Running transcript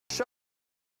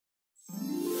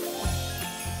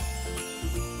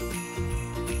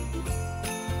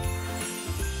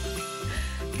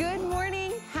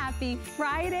Happy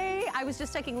Friday. I was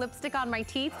just checking lipstick on my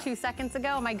teeth 2 seconds ago.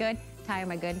 Am I good? Ty, am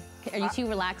I good? Are you too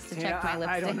relaxed to check my lipstick?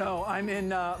 I don't know. I'm in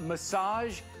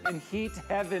massage and heat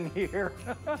heaven here.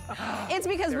 It's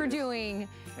because we're doing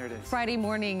there it is. Friday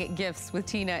morning gifts with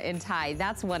Tina and Ty.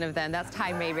 That's one of them. That's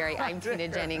Ty Mayberry. I'm Tina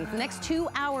Jennings. The next 2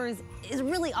 hours is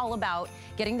really all about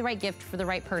getting the right gift for the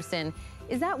right person.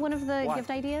 Is that one of the gift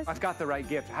ideas? I've got the right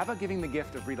gift. How about giving the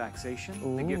gift of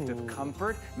relaxation, the gift of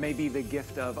comfort, maybe the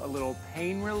gift of a little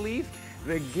pain relief,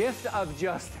 the gift of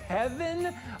just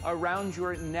heaven around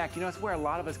your neck. You know, it's where a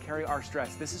lot of us carry our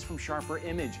stress. This is from Sharper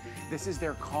Image. This is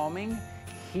their calming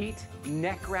heat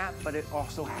neck wrap, but it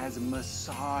also has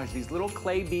massage. These little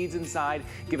clay beads inside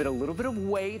give it a little bit of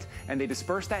weight, and they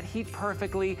disperse that heat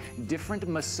perfectly. Different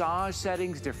massage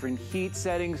settings, different heat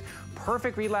settings,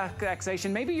 perfect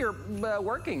relaxation. Maybe you're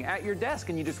working at your desk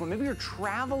and you just want, maybe you're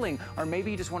traveling, or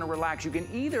maybe you just want to relax. You can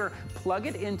either plug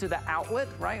it into the outlet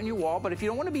right on your wall, but if you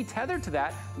don't want to be tethered to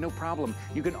that, no problem.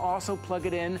 You can also plug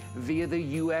it in via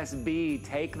the USB.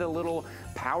 Take the little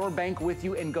power bank with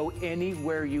you and go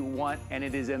anywhere you want, and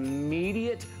it is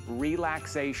immediate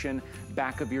relaxation,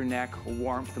 back of your neck,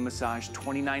 warmth, the massage,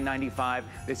 $29.95.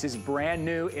 This is brand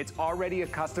new. It's already a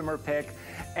customer pick,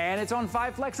 and it's on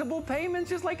 5 flexible payments,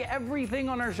 just like everything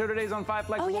on our show today is on 5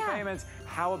 flexible payments.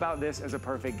 How about this as a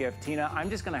perfect gift? Tina, I'm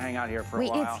just gonna hang out here for a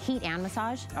while. Wait, it's heat and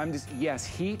massage? Yes,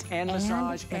 heat and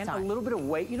massage, and a little bit of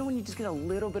weight. You know when you just get a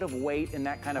little bit of weight in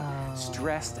that kind of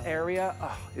stressed area?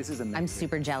 Oh, this is amazing. I'm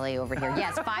super jelly over here.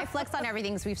 Yes, 5 flex on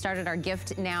everything, so we've started our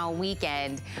Gift Now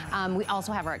weekend. We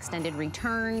also have our extended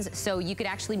returns, so you could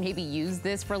actually maybe use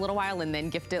this for a little while and then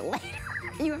gift it later.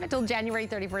 You have until January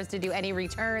 31st to do any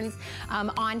returns.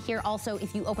 On here also,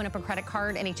 if you open up a credit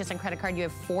card, an HSN credit card, you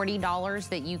have $40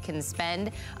 that you can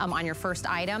spend on your first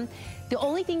item. The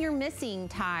only thing you're missing,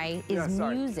 Ty, is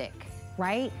music.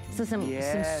 Right? So some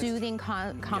soothing,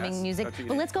 calming music.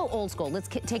 But let's go old school. Let's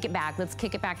take it back. Let's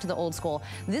kick it back to the old school.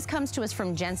 This comes to us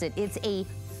from Jensen. It's a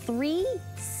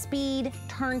 3-speed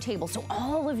turntable. So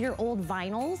all of your old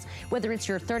vinyls, whether it's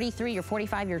your 33, your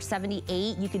 45, your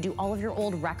 78, you can do all of your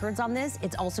old records on this.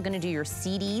 It's also gonna do your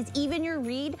CDs, even your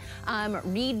read,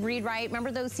 write.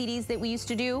 Remember those CDs that we used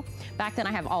to do? Back then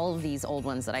I have all of these old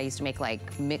ones that I used to make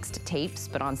like mixed tapes,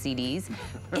 but on CDs.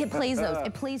 It plays those,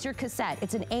 it plays your cassette.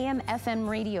 It's an AM, FM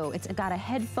radio. It's got a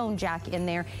headphone jack in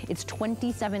there. It's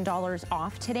 $27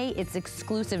 off today. It's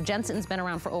exclusive. Jensen's been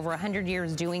around for over 100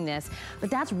 years doing this, but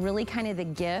that's really kind of the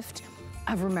gift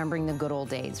of remembering the good old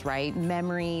days, right?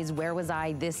 Memories, where was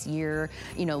I this year?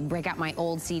 You know, break out my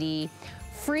old CD.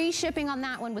 Free shipping on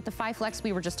that one with the 5 flex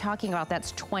we were just talking about.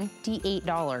 That's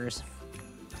 $28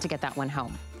 to get that one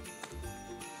home.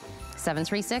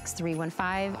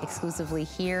 736-315, exclusively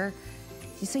here.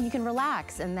 So you can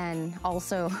relax, and then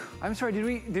also... I'm sorry,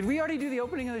 did we already do the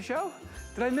opening of the show?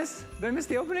 Did I miss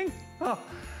the opening? Oh.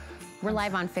 We're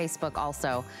live on Facebook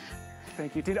also.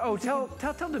 Thank you, Tina. Oh, tell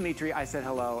Dimitri I said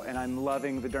hello, and I'm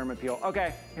loving the derma peel.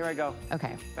 Okay, here I go.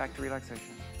 Okay. Back to relaxation.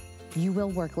 You will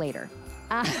work later.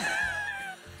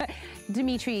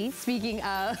 Dimitri, speaking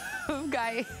of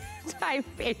guy, I'm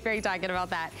very talking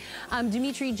about that.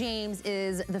 Dimitri James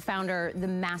is the founder, the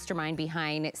mastermind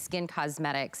behind Skin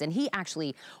Cosmetics, and he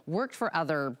actually worked for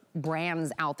other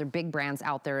brands out there, big brands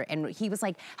out there, and he was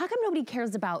like, how come nobody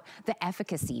cares about the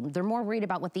efficacy? They're more worried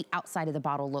about what the outside of the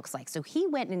bottle looks like. So he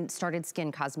went and started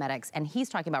Skin Cosmetics, and he's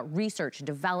talking about research,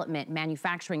 development,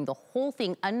 manufacturing, the whole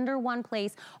thing under one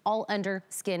place, all under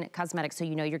Skin Cosmetics, so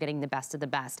you know you're getting the best of the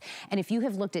best. And if you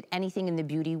have looked at anything in the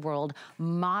beauty world,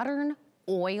 modern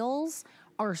oils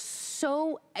are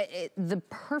so the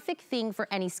perfect thing for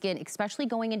any skin, especially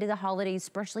going into the holidays,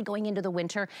 especially going into the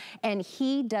winter, and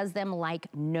he does them like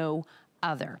no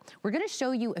other. We're gonna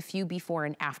show you a few before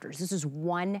and afters. This is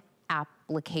one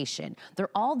application.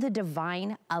 They're all the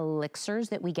divine elixirs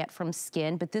that we get from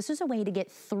skin, but this is a way to get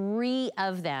 3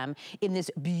 of them in this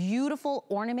beautiful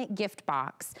ornament gift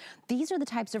box. These are the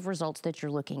types of results that you're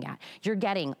looking at. You're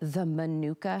getting the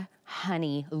Manuka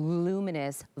Honey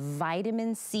Luminous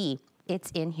Vitamin C. It's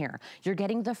in here. You're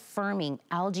getting the Firming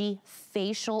Algae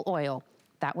Facial Oil.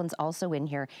 That one's also in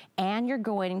here. And you're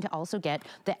going to also get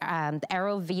the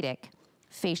Ayurvedic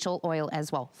facial oil as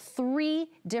well. 3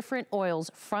 different oils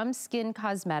from Skin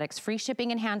Cosmetics, free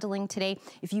shipping and handling today.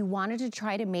 If you wanted to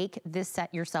try to make this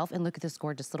set yourself, and look at this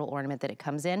gorgeous little ornament that it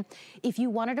comes in. If you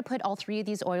wanted to put all 3 of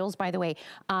these oils, by the way,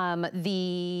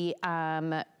 the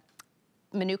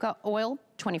Manuka oil,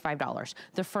 $25.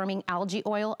 The Firming Algae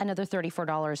Oil, another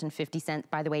 $34.50.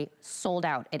 By the way, sold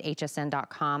out at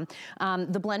hsn.com.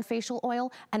 The Blend Facial Oil,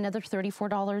 another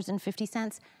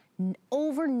 $34.50.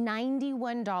 Over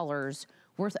 $91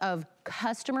 worth of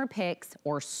customer picks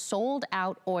or sold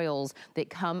out oils that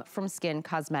come from Skin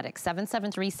Cosmetics.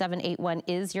 773-781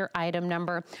 is your item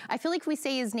number. I feel like if we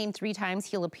say his name 3 times,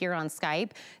 he'll appear on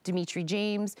Skype. Dimitri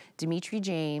James, Dimitri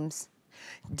James,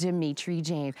 Dimitri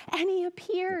James. And he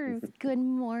appears. Good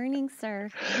morning,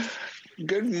 sir.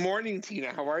 Good morning,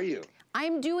 Tina. How are you?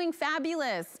 I'm doing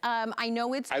fabulous. I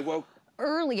know it's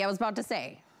early, I was about to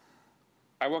say.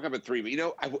 I woke up at 3, but you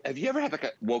know, have you ever had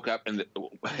like woke up and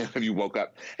have you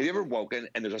ever woken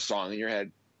and there's a song in your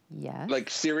head? Yes. Like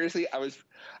seriously, I was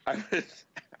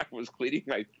cleaning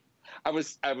I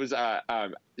was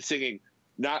singing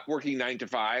not working 9 to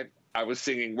 5. I was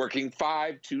singing working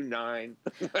 5 to 9.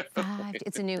 5,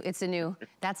 it's a new,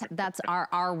 that's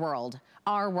our world.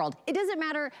 Our world. It doesn't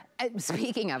matter,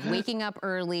 speaking of waking up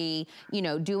early, you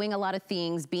know, doing a lot of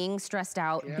things, being stressed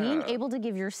out, being able to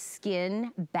give your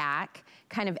skin back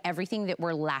kind of everything that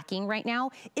we're lacking right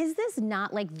now. Is this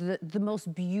not like the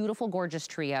most beautiful, gorgeous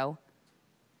trio?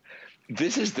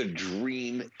 This is the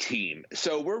dream team.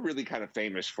 So we're really kind of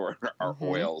famous for our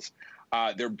oils.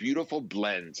 They're beautiful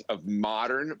blends of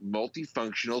modern,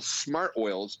 multifunctional, smart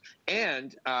oils,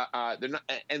 and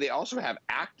they also have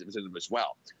actives in them as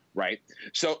well, right?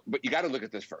 So, but you got to look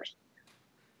at this first.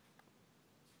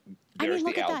 There's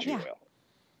the algae oil,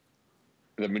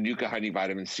 the Manuka honey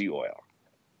vitamin C oil.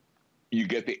 You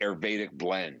get the Ayurvedic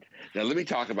blend. Now, let me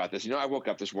talk about this. You know, I woke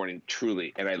up this morning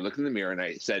truly, and I looked in the mirror and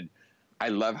I said, I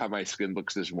love how my skin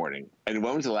looks this morning. And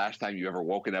when was the last time you ever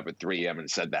woken up at 3 a.m. and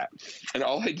said that? And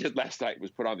all I did last night was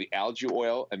put on the algae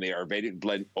oil and the Ayurvedic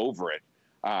blend over it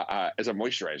as a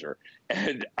moisturizer.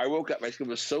 And I woke up, my skin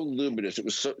was so luminous. It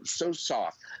was so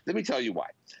soft. Let me tell you why.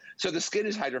 So the skin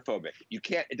is hydrophobic.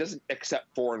 It doesn't accept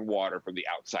foreign water from the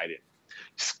outside in.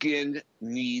 Skin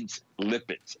needs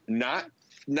lipids, not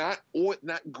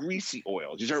greasy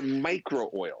oils. These are micro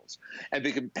oils, and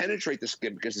they can penetrate the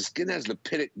skin because the skin has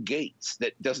lipidic gates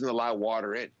that doesn't allow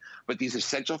water in. But these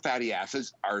essential fatty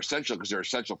acids are essential because they're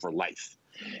essential for life.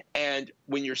 And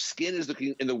when your skin is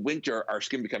looking in the winter, our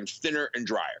skin becomes thinner and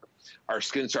drier. Our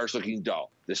skin starts looking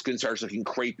dull. The skin starts looking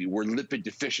crepey. We're lipid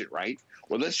deficient, right?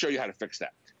 Well, let's show you how to fix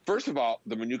that. First of all,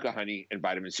 the Manuka honey and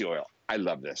vitamin C oil. I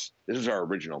love this. This is our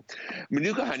original.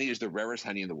 Manuka honey is the rarest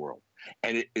honey in the world,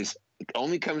 and it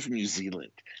only comes from New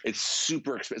Zealand. It's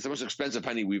super expensive. It's the most expensive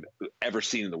honey we've ever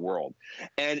seen in the world.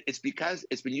 And it's because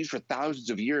it's been used for thousands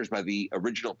of years by the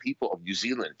original people of New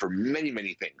Zealand for many,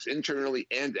 many things, internally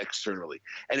and externally.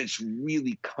 And it's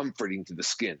really comforting to the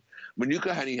skin.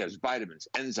 Manuka honey has vitamins,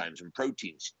 enzymes, and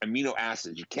proteins, amino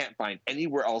acids you can't find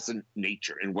anywhere else in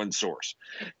nature in one source.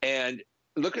 And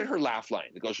look at her laugh line.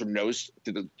 It goes from nose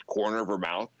to the corner of her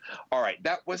mouth. All right,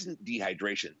 that wasn't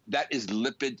dehydration. That is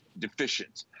lipid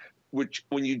deficient, which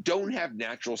when you don't have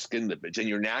natural skin lipids and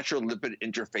your natural lipid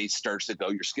interface starts to go,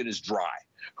 your skin is dry.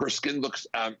 Her skin looks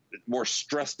more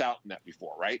stressed out than that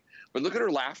before, right? But look at her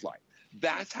laugh line.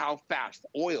 That's how fast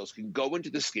oils can go into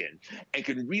the skin and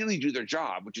can really do their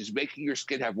job, which is making your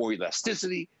skin have more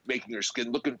elasticity, making your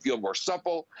skin look and feel more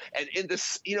supple. And in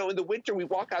this, you know, in the winter, we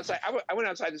walk outside. I went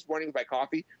outside this morning with my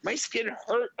coffee. My skin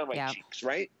hurt on my cheeks,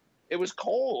 right? It was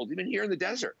cold, even here in the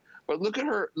desert. But look at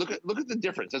her. Look at the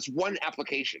difference. That's one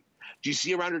application. Do you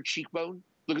see around her cheekbone?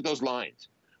 Look at those lines.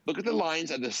 Look at the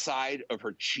lines on the side of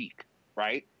her cheek,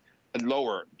 right? And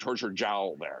lower towards her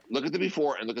jowl there. Look at the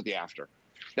before and look at the after.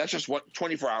 That's just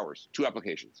 24 hours, 2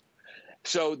 applications.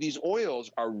 So these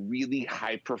oils are really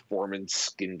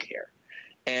high-performance skincare.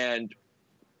 And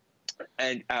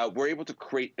we're able to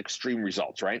create extreme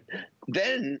results, right?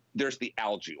 Then there's the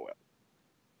algae oil.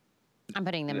 I'm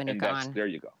putting the Manuka on. There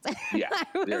you go. Yeah.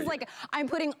 I was like, I'm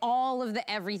putting all of the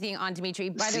everything on Dimitri.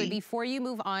 By the way, before you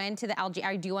move on to the algae,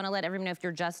 I do want to let everyone know if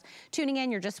you're just tuning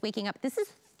in, you're just waking up. This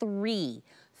is 3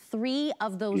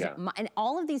 of those, and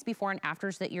all of these before and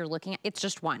afters that you're looking at, it's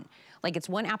just one. Like it's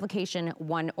one application,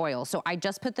 one oil. So I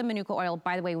just put the Manuka oil.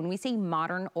 By the way, when we say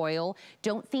modern oil,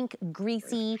 don't think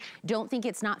greasy, don't think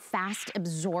it's not fast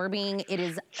absorbing. It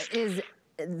is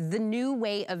the new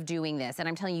way of doing this. And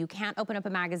I'm telling you, you can't open up a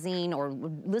magazine or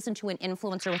listen to an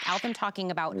influencer without them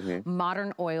talking about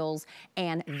modern oils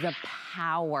and the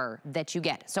power that you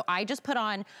get. So I just put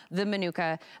on the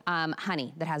Manuka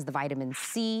honey that has the vitamin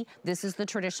C. This is the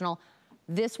traditional.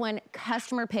 This one,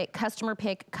 customer pick, customer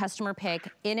pick, customer pick,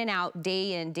 in and out,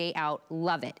 day in, day out,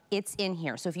 love it. It's in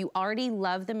here. So if you already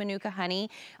love the Manuka honey,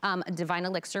 Divine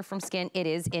Elixir from Skin, it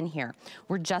is in here.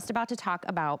 We're just about to talk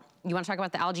about, you wanna talk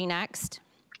about the algae next?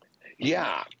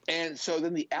 Yeah, and so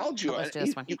then the algae oil,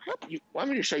 you want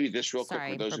me to show you this real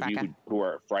quick for those of you who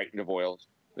are frightened of oils?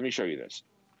 Let me show you this.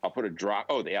 I'll put a drop,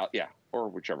 or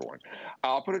whichever one.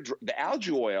 I'll put the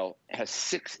algae oil has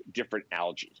 6 different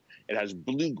algae. It has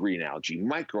blue-green algae,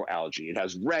 microalgae. It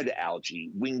has red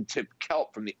algae, wingtip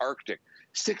kelp from the Arctic,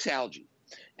 6 algae.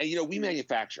 And, you know, we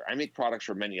manufacture. I make products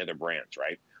for many other brands,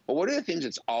 right? But one of the things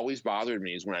that's always bothered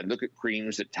me is when I look at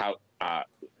creams that tout,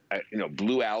 you know,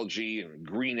 blue algae and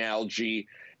green algae.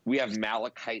 We have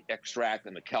malachite extract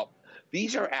and the kelp.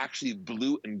 These are actually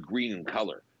blue and green in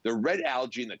color. The red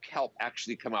algae and the kelp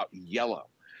actually come out yellow.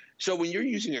 So when you're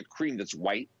using a cream that's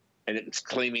white and it's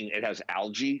claiming it has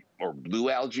algae or blue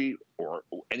algae or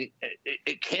any,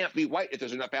 it can't be white if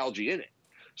there's enough algae in it.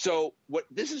 So what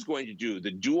this is going to do,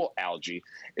 the dual algae,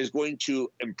 is going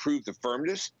to improve the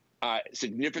firmness,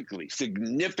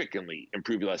 significantly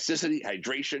improve elasticity,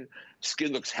 hydration.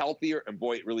 Skin looks healthier, and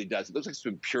boy, it really does. It looks like it's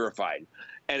been purified.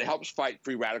 And it helps fight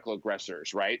free radical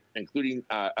aggressors, right? Including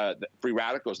the free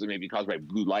radicals that may be caused by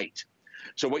blue light.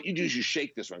 So what you do is you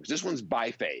shake this one, because this one's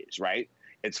biphase, right?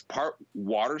 It's part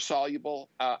water-soluble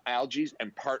algae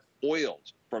and part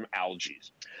oils from algae.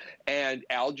 And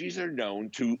algae are known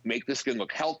to make the skin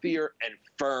look healthier and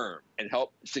firm and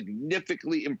help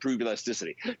significantly improve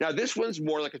elasticity. Now, this one's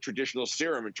more like a traditional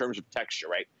serum in terms of texture,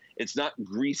 right? It's not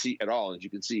greasy at all. As you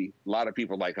can see, a lot of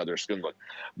people like how their skin looks.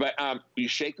 But you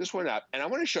shake this one up, and I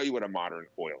want to show you what a modern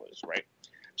oil is, right?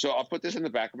 So I'll put this in the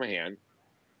back of my hand,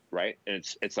 right? And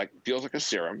it's like, feels like a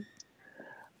serum.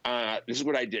 This is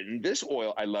what I did. And this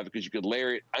oil, I love it because you could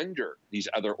layer it under these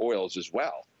other oils as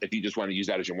well if you just want to use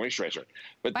that as your moisturizer.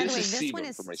 But by this the way, is this one sebum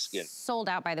is for my skin. sold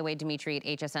out, by the way, Dimitri, at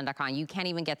hsn.com. You can't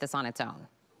even get this on its own.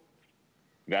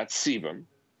 That's sebum.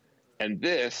 And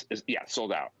this is, yeah,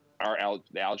 sold out.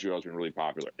 The algae oil has been really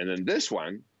popular. And then this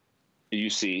one, you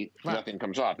see, nothing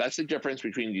comes off. That's the difference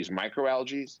between these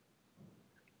microalgae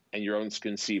and your own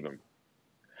skin sebum.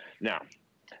 Now,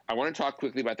 I want to talk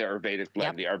quickly about the Ayurvedic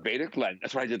blend. Yep. The Ayurvedic blend,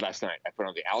 that's what I did last night. I put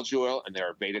on the algae oil and the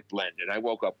Ayurvedic blend. And I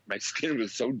woke up, my skin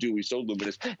was so dewy, so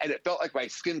luminous, and it felt like my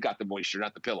skin got the moisture,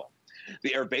 not the pillow.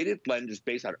 The Ayurvedic blend is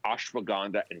based on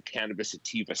ashwagandha and cannabis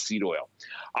sativa seed oil.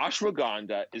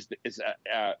 Ashwagandha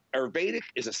Ayurvedic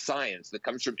is a science that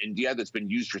comes from India that's been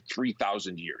used for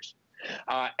 3,000 years.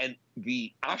 And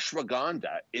the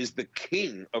ashwagandha is the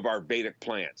king of our Vedic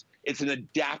plants. It's an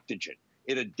adaptogen.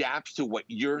 It adapts to what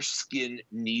your skin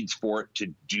needs for it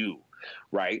to do,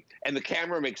 right? And the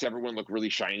camera makes everyone look really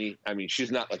shiny. I mean,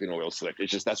 she's not like an oil slick.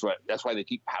 It's just that's why they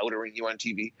keep powdering you on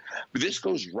TV. But this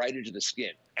goes right into the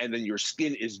skin, and then your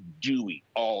skin is dewy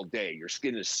all day. Your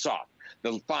skin is soft.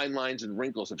 The fine lines and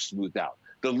wrinkles have smoothed out.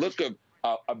 The look of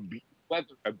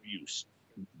weather abuse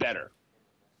better.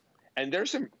 And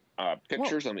there's some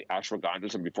pictures on the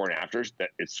ashwagandhas and before and afters that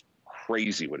it's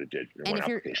crazy what it did in one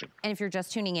application. And if you're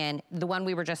just tuning in, the one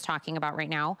we were just talking about right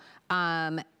now,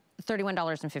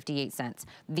 $31.58.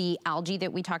 The algae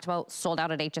that we talked about sold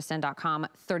out at hsn.com,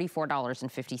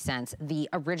 $34.50. The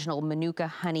original Manuka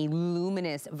Honey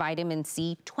Luminous Vitamin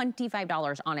C,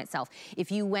 $25 on itself. If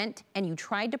you went and you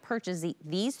tried to purchase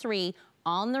these three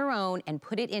on their own and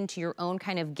put it into your own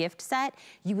kind of gift set,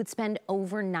 you would spend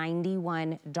over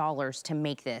 $91 to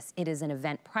make this. It is an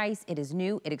event price, it is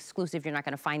new, it's exclusive, you're not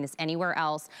gonna find this anywhere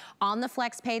else. On the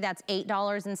flex pay, that's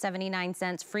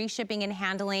 $8.79, free shipping and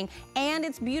handling, and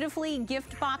it's beautifully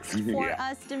gift boxed for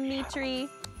us, Dimitri.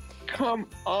 Come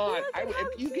on,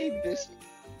 if you gave this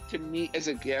to me as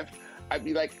a gift, I'd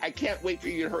be like, I can't wait for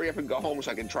you to hurry up and go home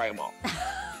so I can try them all.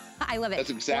 I love it. That's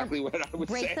exactly what I would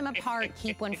say. Break them apart,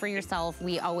 keep one for yourself.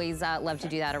 We always love to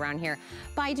do that around here.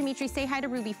 Bye, Dimitri. Say hi to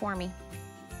Ruby for me.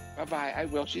 Bye-bye. I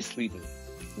will. She's sleeping.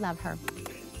 Love her.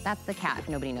 That's the cat.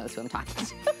 Nobody knows who I'm talking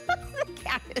to. The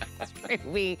cat is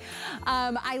Ruby.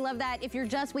 I love that. If you're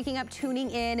just waking up,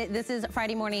 tuning in, this is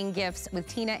Friday Morning Gifts with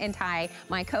Tina and Ty.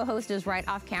 My co-host is right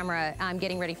off camera. I'm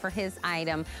getting ready for his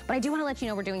item. But I do want to let you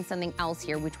know we're doing something else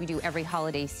here, which we do every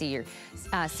holiday season.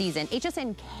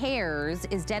 HSN Cares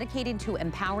is dedicated to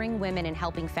empowering women and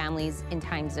helping families in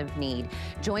times of need.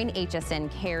 Join HSN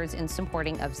Cares in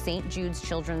supporting of St. Jude's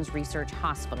Children's Research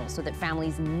Hospital so that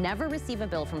families never receive a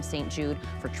bill from St. Jude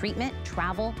for treatment,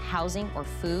 travel, housing, or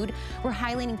food. We're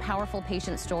highlighting powerful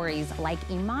patient stories like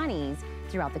Imani's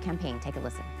throughout the campaign. Take a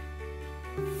listen.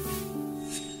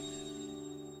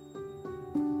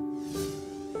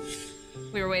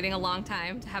 We were waiting a long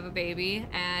time to have a baby,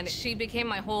 and she became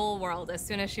my whole world as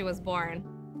soon as she was born.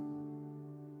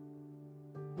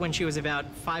 When she was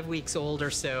about 5 weeks old or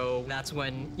so, that's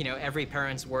when, every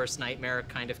parent's worst nightmare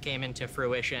kind of came into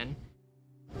fruition.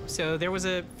 So there was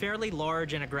a fairly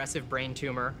large and aggressive brain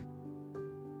tumor.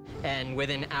 And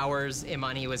within hours,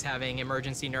 Imani was having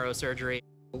emergency neurosurgery.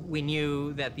 We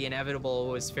knew that the inevitable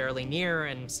was fairly near,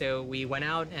 and so we went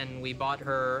out and we bought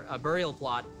her a burial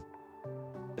plot.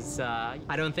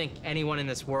 I don't think anyone in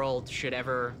this world should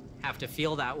ever have to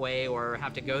feel that way or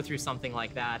have to go through something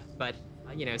like that. But,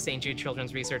 you know, St. Jude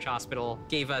Children's Research Hospital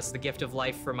gave us the gift of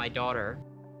life for my daughter.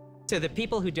 So the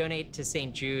people who donate to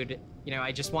St. Jude, you know,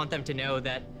 I just want them to know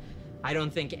that I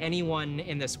don't think anyone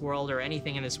in this world or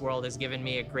anything in this world has given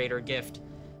me a greater gift.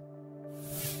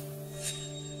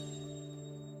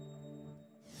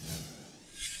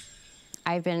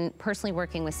 I've been personally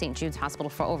working with St. Jude's Hospital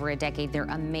for over a decade. They're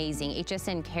amazing.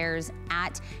 HSN Cares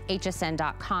at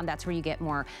hsn.com. That's where you get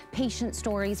more patient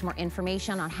stories, more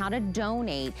information on how to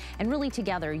donate. And really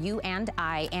together, you and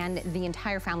I and the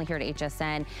entire family here at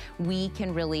HSN, we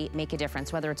can really make a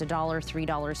difference. Whether it's $1, $3,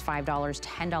 $5,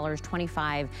 $10,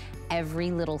 $25,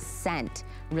 every little cent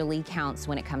really counts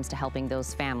when it comes to helping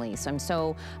those families. So I'm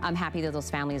so happy that those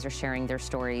families are sharing their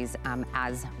stories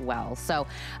as well. So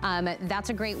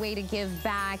that's a great way to give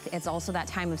back. It's also that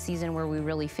time of season where we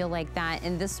really feel like that.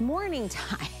 And this morning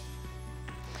time,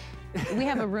 we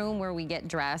have a room where we get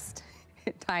dressed.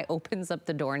 Ty opens up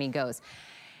the door and he goes,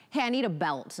 "Hey, I need a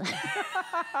belt." And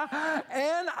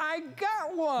I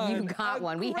got one. You got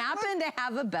one. We happen to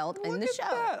have a belt in the show.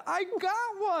 That. I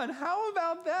got one. How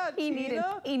about that, He needed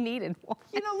one.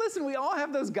 You know, listen, we all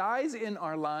have those guys in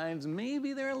our lives.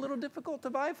 Maybe they're a little difficult to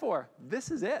buy for. This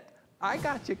is it. I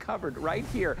got you covered right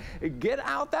here. Get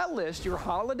out that list, your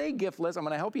holiday gift list. I'm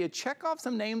gonna help you check off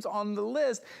some names on the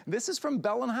list. This is from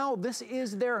Bell & Howell. This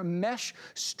is their mesh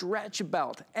stretch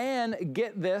belt. And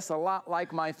get this, a lot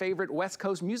like my favorite West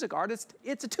Coast music artist,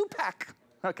 it's a 2-pack.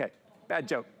 Okay, bad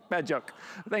joke, bad joke.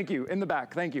 Thank you, in the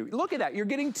back, thank you. Look at that, you're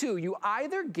getting 2. You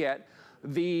either get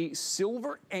the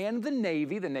silver and the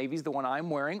navy. The navy's the one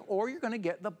I'm wearing, or you're gonna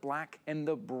get the black and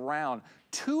the brown.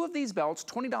 2 of these belts,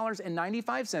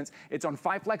 $20.95. It's on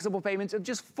 5 flexible payments of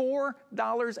just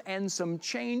 $4 and some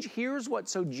change. Here's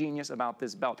what's so genius about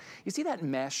this belt. You see that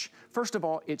mesh? First of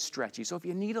all, it's stretchy. So if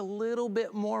you need a little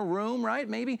bit more room, right?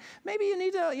 Maybe you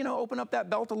need to, you know, open up that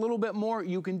belt a little bit more.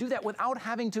 You can do that without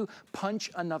having to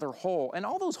punch another hole. And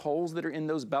all those holes that are in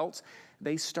those belts,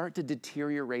 they start to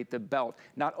deteriorate the belt.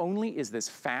 Not only is this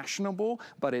fashionable,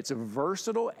 but it's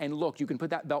versatile. And look, you can put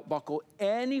that belt buckle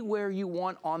anywhere you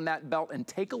want on that belt, and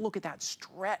take a look at that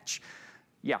stretch.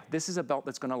 Yeah, this is a belt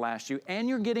that's gonna last you, and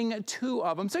you're getting 2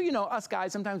 of them. So, you know, us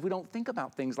guys, sometimes we don't think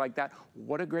about things like that.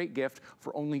 What a great gift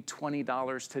for only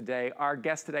 $20 today. Our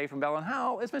guest today from Bell &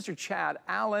 Howell is Mr. Chad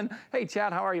Allen. Hey,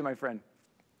 Chad, how are you, my friend?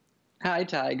 Hi,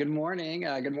 Ty. Good morning.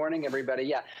 Good morning, everybody.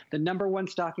 Yeah, the #1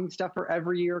 stocking stuffer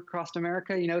every year across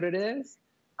America, you know what it is?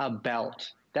 A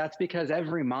belt. That's because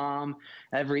every mom,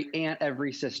 every aunt,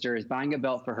 every sister is buying a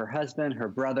belt for her husband, her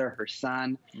brother, her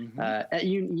son.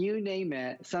 You name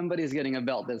it, somebody's getting a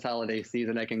belt this holiday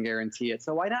season, I can guarantee it.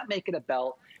 So why not make it a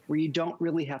belt where you don't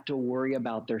really have to worry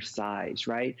about their size,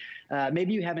 right?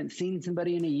 Maybe you haven't seen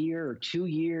somebody in a year or 2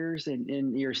 years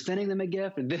and you're sending them a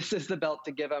gift, and this is the belt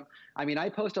to give them. I mean, I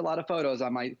post a lot of photos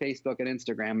on my Facebook and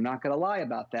Instagram. I'm not going to lie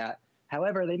about that.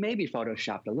 However, they may be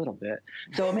photoshopped a little bit.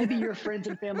 So maybe your friends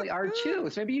and family are too.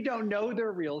 So maybe you don't know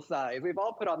their real size. We've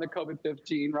all put on the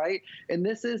COVID-15, right? And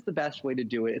this is the best way to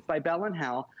do it. It's by Bell &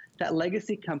 Howell, that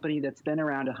legacy company that's been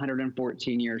around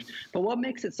 114 years. But what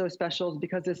makes it so special is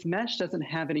because this mesh doesn't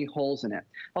have any holes in it.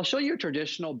 I'll show you a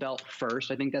traditional belt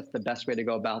first. I think that's the best way to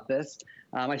go about this.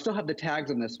 I still have the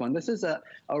tags on this one. This is a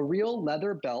real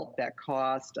leather belt that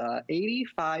cost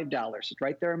 $85. It's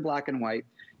right there in black and white.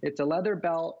 It's a leather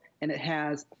belt, and it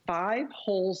has 5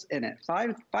 holes in it,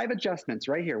 five adjustments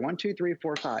right here, 1, 2, 3,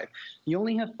 4, 5. You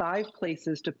only have 5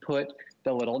 places to put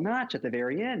the little notch at the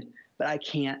very end, but I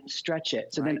can't stretch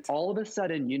it. So then all of a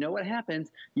sudden, you know what happens?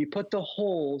 You put the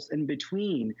holes in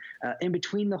between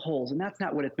the holes, and that's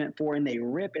not what it's meant for, and they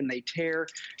rip and they tear.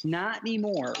 Not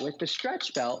anymore. With the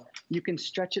stretch belt, you can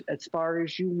stretch it as far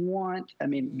as you want. I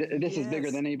mean, this is bigger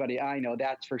than anybody I know,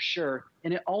 that's for sure.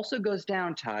 And it also goes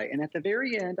down, Ty, and at the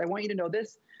very end, I want you to know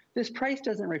this price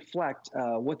doesn't reflect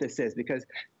what this is, because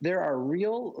there are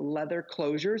real leather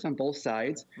closures on both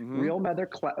sides, real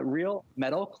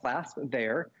metal clasp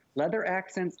there, leather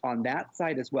accents on that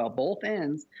side as well, both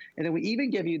ends. And then we even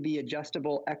give you the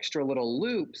adjustable extra little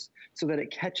loops so that it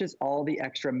catches all the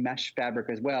extra mesh fabric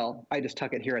as well. I just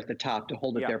tuck it here at the top to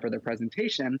hold it there for the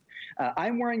presentation.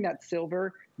 I'm wearing that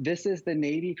silver. This is the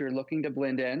navy if you're looking to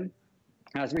blend in.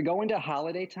 As we go into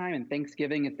holiday time and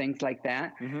Thanksgiving and things like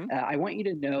that, I want you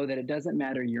to know that it doesn't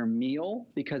matter your meal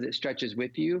because it stretches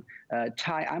with you.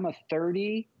 Ty, I'm a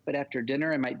 30, but after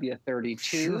dinner, I might be a 32.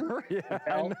 Sure, yeah. The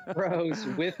belt grows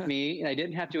with me, and I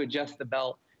didn't have to adjust the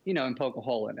belt, you know, and poke a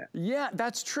hole in it. Yeah,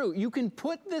 that's true. You can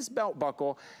put this belt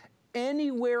buckle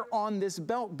anywhere on this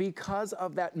belt because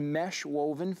of that mesh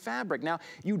woven fabric. Now,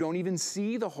 you don't even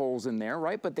see the holes in there,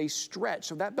 right? But they stretch,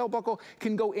 so that belt buckle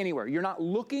can go anywhere. You're not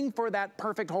looking for that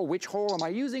perfect hole. Which hole am I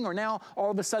using? Or now,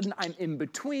 all of a sudden, I'm in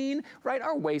between, right?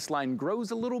 Our waistline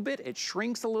grows a little bit, it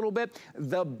shrinks a little bit.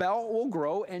 The belt will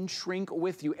grow and shrink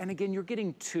with you. And again, you're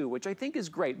getting two, which I think is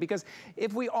great, because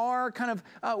if we are kind of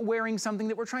wearing something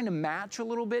that we're trying to match a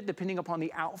little bit, depending upon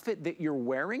the outfit that you're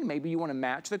wearing, maybe you want to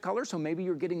match the color, so maybe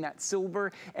you're getting that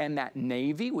silver and that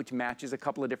navy, which matches a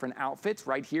couple of different outfits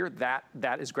right here. That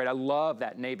is great. I love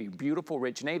that navy, beautiful,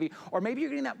 rich navy. Or maybe you're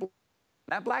getting that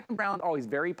black and brown, always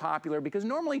very popular, because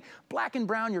normally black and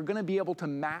brown you're going to be able to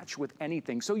match with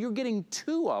anything. So you're getting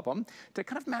two of them to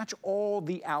kind of match all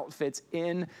the outfits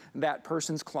in that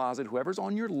person's closet, whoever's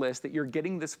on your list that you're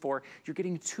getting this for. You're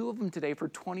getting two of them today for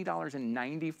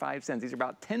 $20.95. These are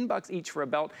about 10 bucks each for a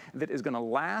belt that is going to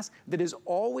last, that is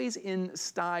always in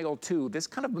style too. This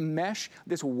kind of mesh,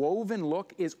 this woven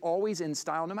look is always in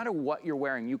style no matter what you're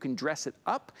wearing. You can dress it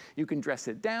up, you can dress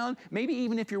it down, maybe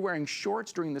even if you're wearing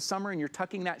shorts during the summer and you're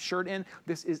tucking that shirt in,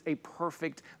 this is a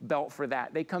perfect belt for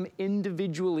that. They come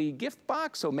individually gift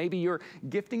box, so maybe you're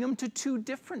gifting them to two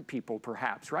different people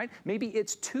perhaps, right? Maybe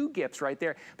it's two gifts right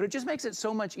there, but it just makes it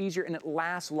so much easier and it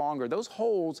lasts longer. Those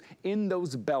holes in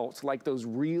those belts, like those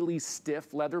really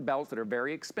stiff leather belts that are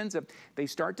very expensive, they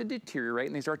start to deteriorate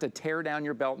and they start to tear down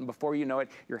your belt, and before you know it,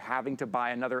 you're having to buy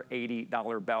another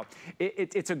 $80 belt.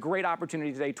 It's a great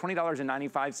opportunity today,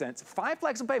 $20.95, 5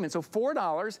 flexible payments, so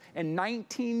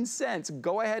 $4.19.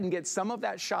 Go ahead and get some of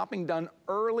that shopping done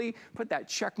early. Put that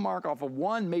check mark off of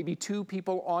one, maybe two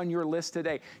people on your list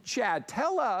today. Chad,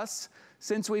 tell us,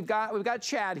 since we've got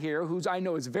Chad here, who's I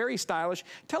know is very stylish,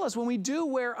 tell us, when we do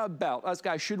wear a belt, us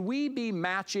guys, should we be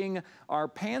matching our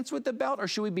pants with the belt, or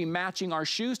should we be matching our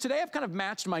shoes? Today I've kind of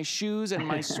matched my shoes and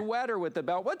my sweater with the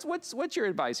belt. What's your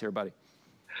advice here, buddy?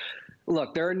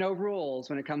 Look, there are no rules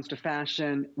when it comes to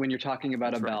fashion when you're talking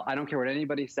about a belt. I don't care what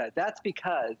anybody says. That's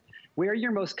because wear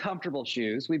your most comfortable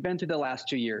shoes. We've been through the last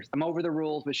 2 years. I'm over the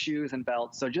rules with shoes and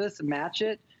belts, so just match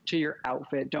it to your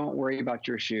outfit. Don't worry about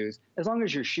your shoes. As long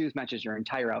as your shoes matches your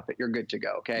entire outfit, you're good to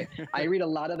go, okay? I read a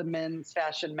lot of the men's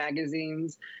fashion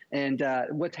magazines, and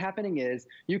what's happening is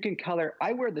you can color.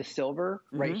 I wear the silver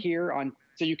right here on,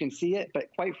 so you can see it, but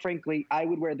quite frankly, I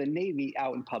would wear the navy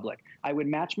out in public. I would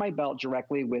match my belt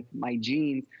directly with my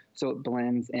jeans so it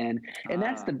blends in. And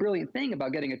that's the brilliant thing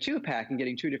about getting a two-pack and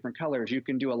getting two different colors. You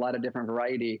can do a lot of different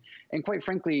variety. And quite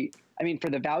frankly, I mean, for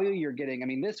the value you're getting, I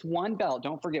mean, this one belt,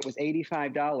 don't forget, was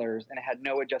 $85, and it had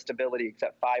no adjustability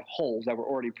except 5 holes that were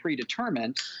already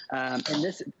predetermined. And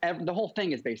the whole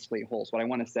thing is basically holes, what I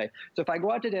want to say. So if I go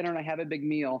out to dinner and I have a big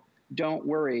meal, don't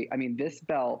worry. I mean, this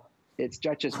belt, it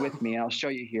stretches with me. I'll show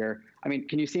you here. I mean,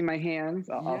 can you see my hands?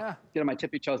 I'll get on my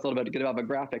tippy toes a little bit to get above a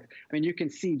graphic. I mean, you can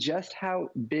see just how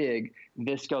big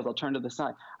this goes. I'll turn to the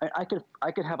side. I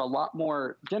could have a lot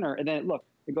more dinner, and then look,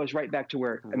 it goes right back to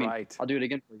where, I mean, I'll do it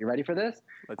again for you. Ready for this?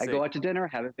 I go out to dinner,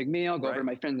 have a big meal, go over to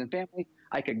my friends and family.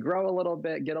 I could grow a little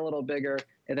bit, get a little bigger,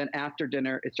 and then after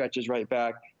dinner, it stretches right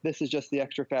back. This is just the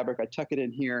extra fabric. I tuck it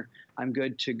in here. I'm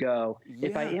good to go.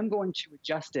 If I am going to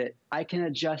adjust it, I can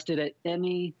adjust it at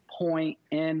any point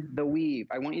in the weave.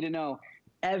 I want you to know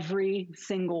every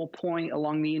single point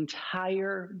along the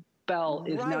entire belt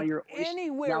is now your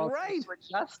anywhere, now right.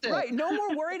 No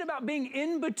more worried about being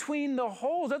in between the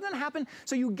holes. That doesn't happen.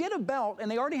 So you get a belt and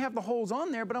they already have the holes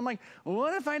on there, but I'm like,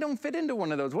 what if I don't fit into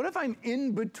one of those? What if I'm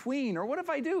in between? Or what if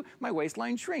I do? My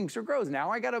waistline shrinks or grows. Now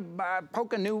I got to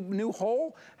poke a new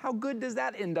hole. How good does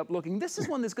that end up looking? This is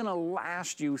one that's going to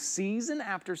last you season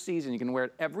after season. You can wear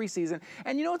it every season.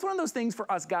 And you know, it's one of those things for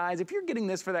us guys. If you're getting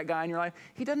this for that guy in your life,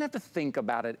 he doesn't have to think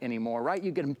about it anymore, right?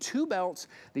 You get him 2 belts,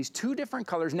 these 2 different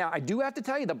colors. Now, I do have to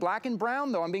tell you, the black and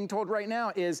brown, though, I'm being told right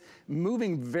now, is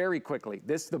moving very quickly.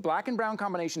 The black and brown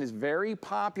combination is very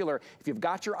popular. If you've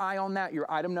got your eye on that, your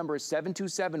item number is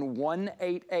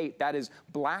 727188. That is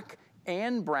black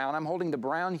and brown. I'm holding the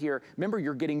brown here. Remember,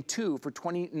 you're getting 2 for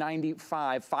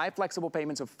 $20.95, 5 flexible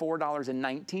payments of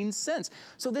 $4.19.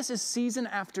 So this is season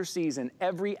after season.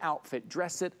 Every outfit,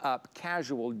 dress it up,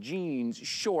 casual, jeans,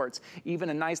 shorts, even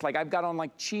a nice, like I've got on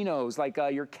like chinos, like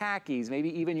your khakis,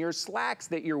 maybe even your slacks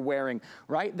that you're wearing,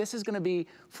 right? This is gonna be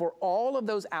for all of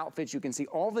those outfits. You can see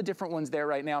all the different ones there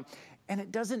right now. and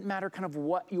it doesn't matter kind of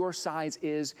what your size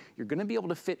is. You're gonna be able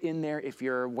to fit in there if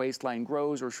your waistline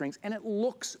grows or shrinks, and it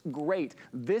looks great.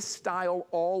 This style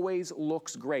always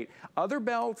looks great. Other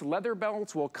belts, leather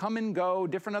belts will come and go,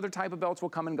 different other type of belts will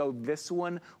come and go. This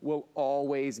one will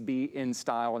always be in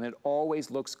style, and it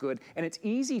always looks good, and it's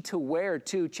easy to wear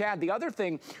too. Chad, the other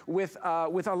thing with a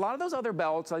lot of those other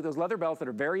belts, like those leather belts that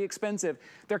are very expensive,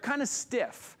 they're kind of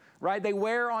stiff. Right, they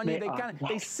wear on you,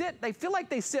 they feel like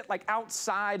they sit like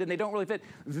outside and they don't really fit.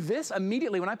 This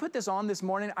immediately, when I put this on this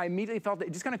morning, I immediately felt that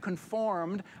it just kind of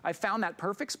conformed. I found that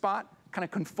perfect spot, kind of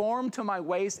conformed to my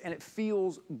waist, and it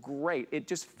feels great. It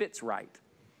just fits right.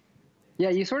 Yeah,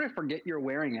 you sort of forget you're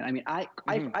wearing it. I mean, I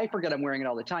forget I'm wearing it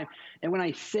all the time. And when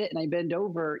I sit and I bend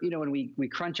over, you know, when we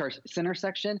crunch our center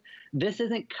section, this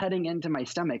isn't cutting into my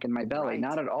stomach and my belly,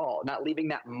 not at all. Not leaving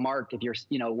that mark if you're,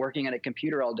 you know, working at a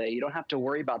computer all day. You don't have to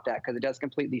worry about that because it does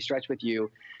completely stretch with you.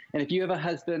 And if you have a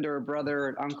husband or a brother,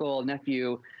 an uncle,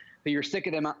 nephew, who you're sick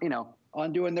of them, you know,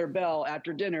 undoing their bell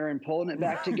after dinner and pulling it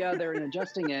back together and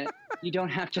adjusting it, you don't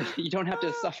have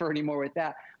to suffer anymore with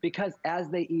that, because as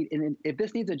they eat, and if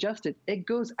this needs adjusted, it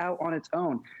goes out on its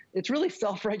own. It's really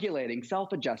self-regulating,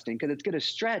 self-adjusting, because it's going to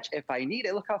stretch if I need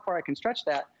it. Look how far I can stretch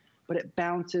that, but it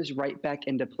bounces right back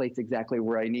into place exactly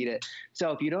where I need it.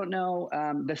 So if you don't know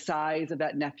the size of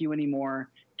that nephew anymore,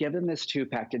 give them this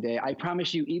 2-pack today. I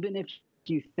promise you, even if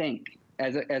you think,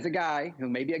 as a guy who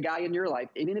may be a guy in your life,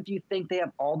 even if you think they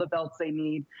have all the belts they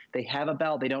need, they have a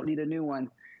belt, they don't need a new one,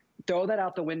 throw that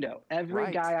out the window.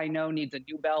 Every guy I know needs a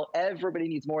new belt. Everybody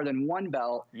needs more than one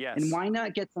belt. Yes. And why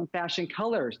not get some fashion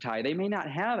colors, Ty? They may not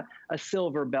have a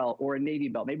silver belt or a navy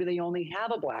belt. Maybe they only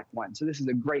have a black one. So this is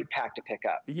a great pack to pick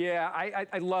up. Yeah,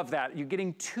 I love that. You're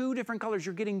getting 2 different colors.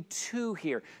 You're getting 2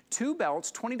 here. 2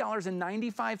 belts,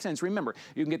 $20.95. Remember,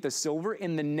 you can get the silver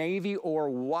in the navy,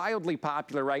 or wildly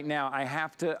popular right now. I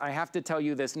have to tell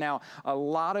you this now. A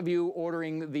lot of you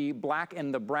ordering the black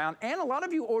and the brown, and a lot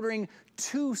of you ordering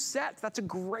 2 sets. That's a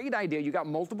great idea. You got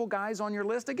multiple guys on your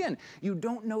list. Again, you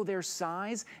don't know their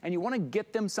size, and you want to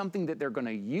get them something that they're going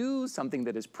to use, something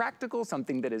that is practical,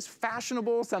 something that is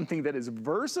fashionable, something that is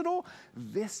versatile.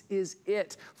 This is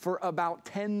it for about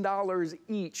 $10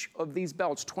 each of these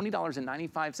belts,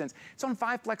 $20.95. It's on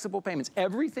 5 flexible payments.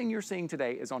 Everything you're seeing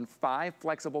today is on 5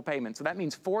 flexible payments. So that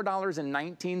means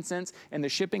 $4.19 in the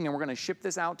shipping, and we're going to ship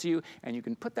this out to you, and you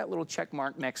can put that little check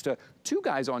mark next to 2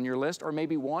 guys on your list, or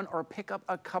maybe 1, or pick up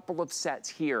a couple of sets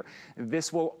here.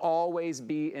 This will always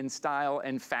be in style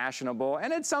and fashionable.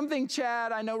 And it's something,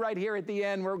 Chad, I know right here at the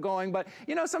end we're going, but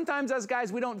you know, sometimes as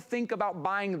guys, we don't think about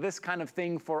buying this kind of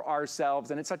thing for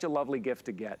ourselves, and it's such a lovely gift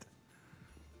to get.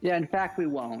 Yeah, in fact, we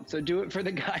won't. So do it for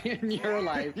the guy in your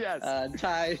life. Yes.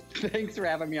 Ty, thanks for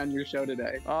having me on your show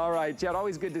today. All right, Chad,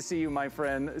 always good to see you, my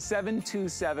friend.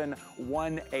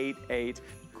 727-188.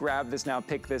 Grab this now,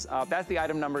 pick this up. That's the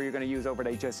item number you're going to use over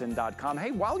at hsn.com. Hey,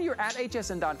 while you're at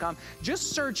hsn.com,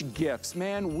 just search gifts.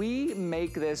 Man, we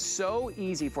make this so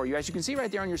easy for you. As you can see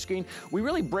right there on your screen, we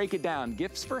really break it down.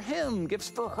 Gifts for him, gifts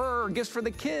for her, gifts for the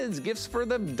kids, gifts for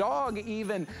the dog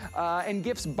even, and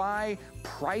gifts by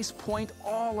price point,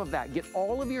 all of that. Get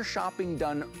all of your shopping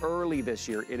done early this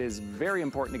year. It is very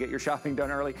important to get your shopping done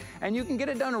early, and you can get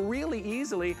it done really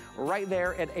easily right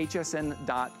there at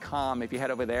hsn.com. If you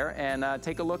head over there and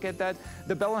take a look at that,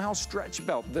 the Bell & Howell stretch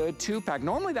belt, the 2-pack.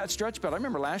 Normally that stretch belt, I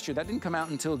remember last year, that didn't come out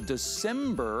until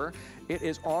December. It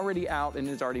is already out and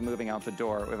is already moving out the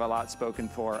door. We have a lot spoken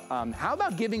for. How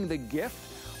about giving the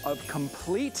gift of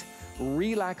complete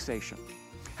relaxation?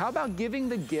 How about giving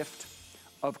the gift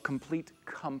of complete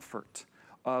comfort,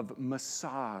 of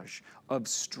massage, of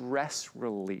stress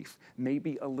relief,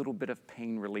 maybe a little bit of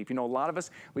pain relief? You know, a lot of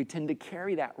us, we tend to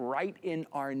carry that right in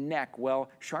our neck. Well,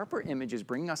 Sharper Image is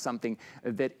bringing us something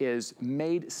that is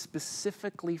made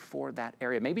specifically for that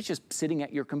area. Maybe it's just sitting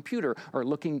at your computer or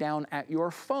looking down at your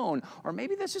phone, or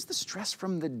maybe that's just the stress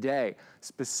from the day.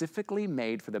 Specifically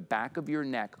made for the back of your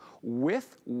neck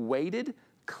with weighted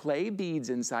clay beads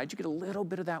inside. You get a little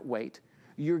bit of that weight.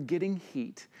 You're getting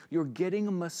heat, you're getting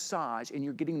a massage, and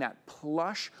you're getting that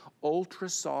plush, ultra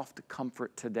soft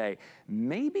comfort today.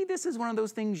 Maybe this is one of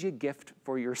those things you gift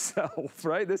for yourself,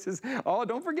 right? This is, oh,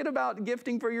 don't forget about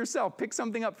gifting for yourself. Pick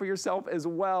something up for yourself as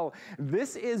well.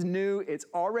 This is new, it's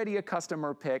already a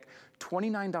customer pick,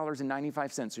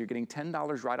 $29.95, so you're getting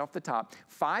 $10 right off the top.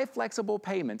 5 flexible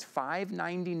payments,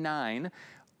 $5.99.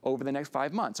 over the next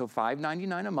 5 months. So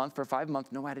 $5.99 a month for 5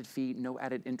 months, no added fee, no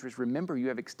added interest. Remember, you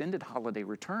have extended holiday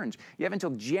returns. You have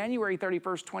until January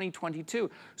 31st, 2022.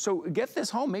 So get this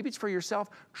home. Maybe it's for yourself.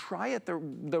 Try it the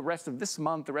rest of this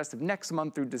month, the rest of next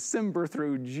month, through December,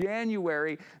 through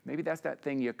January. Maybe that's that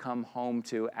thing you come home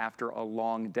to after a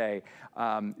long day.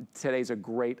 Today's a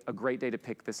great day to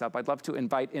pick this up. I'd love to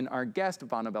invite in our guest.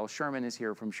 Vonabelle Sherman is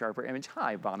here from Sharper Image.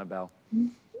 Hi, Vonabelle.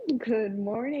 Good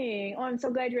morning. Oh, I'm so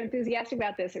glad you're enthusiastic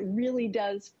about this. It really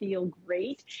does feel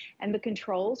great. And the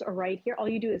controls are right here. All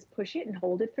you do is push it and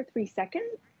hold it for 3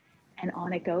 seconds and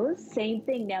on it goes. Same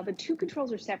thing. Now the two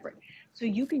controls are separate. So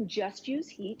you can just use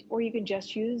heat, or you can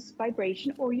just use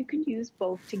vibration, or you can use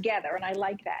both together. And I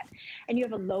like that. And you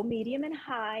have a low, medium, and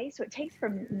high. So it takes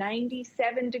from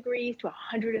 97 degrees to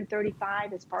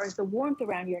 135 as far as the warmth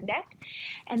around your neck.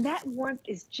 And that warmth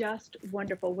is just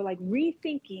wonderful. We're like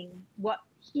rethinking what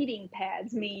heating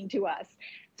pads mean to us.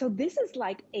 So this is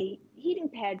like a heating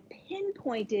pad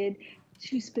pinpointed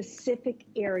to specific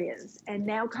areas. And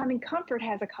now Calming Comfort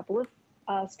has a couple of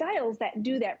styles that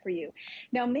do that for you.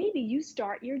 Now, maybe you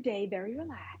start your day very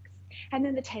relaxed, and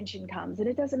then the tension comes, and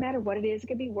it doesn't matter what it is. It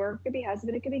could be work, it could be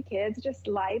husband, it could be kids, just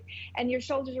life. And your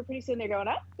shoulders are pretty soon, they're going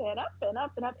up and up and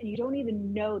up and up, and you don't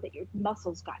even know that your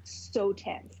muscles got so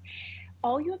tense.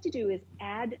 All you have to do is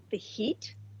add the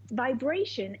heat,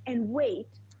 vibration, and weight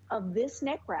of this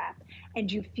neck wrap,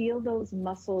 and you feel those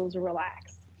muscles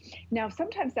relax. Now,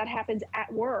 sometimes that happens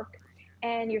at work,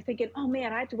 and you're thinking, oh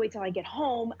man, I have to wait till I get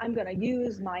home. I'm gonna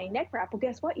use my neck wrap. Well,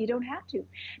 guess what? You don't have to,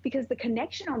 because the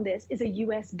connection on this is a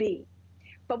USB.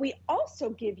 But we also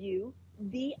give you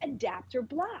the adapter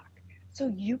block.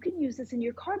 So you can use this in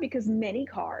your car, because many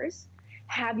cars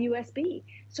have USB.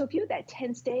 So if you have that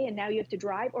tense day and now you have to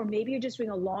drive, or maybe you're just doing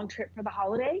a long trip for the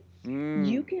holiday,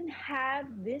 you can have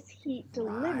this heat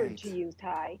delivered to you,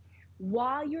 Ty,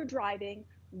 while you're driving,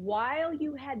 while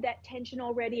you had that tension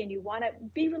already and you want to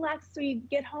be relaxed so you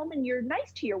get home and you're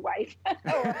nice to your wife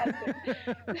or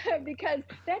husband, because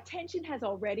that tension has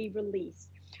already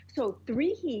released. So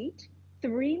 3 heat,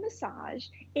 3 massage,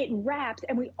 it wraps,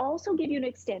 and we also give you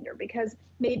an extender, because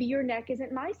maybe your neck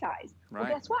isn't my size. Well,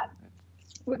 guess what?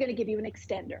 We're going to give you an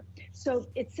extender. So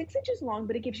it's 6 inches long,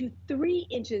 but it gives you 3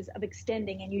 inches of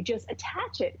extending, and you just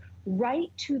attach it right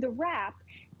to the wrap,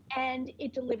 and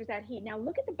it delivers that heat. Now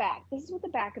look at the back. This is what the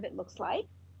back of it looks like,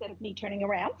 instead of me turning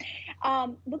around.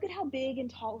 Look at how big and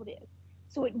tall it is.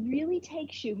 So it really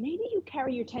takes you, maybe you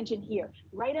carry your tension here,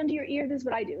 right under your ear. This is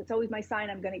what I do. It's always my sign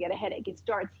I'm going to get a headache. It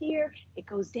starts here, it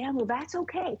goes down. Well, that's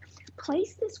okay.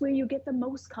 Place this where you get the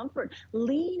most comfort.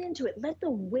 Lean into it. Let the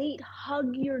weight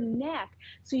hug your neck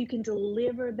so you can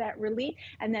deliver that relief.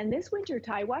 And then this winter,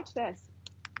 Ty, watch this.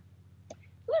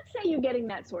 Let's say you're getting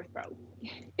that sore throat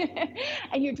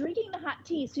and you're drinking the hot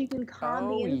tea so you can calm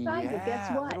the inside. But guess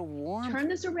what? Turn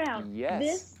this around.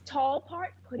 This tall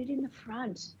part, put it in the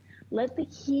front. Let the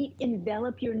heat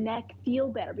envelop your neck, feel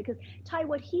better. Because, Ty,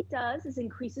 what heat does is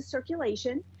increases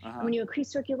circulation. And when you increase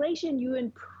circulation, you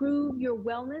improve your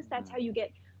wellness. That's how you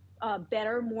get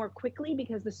better more quickly,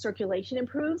 because the circulation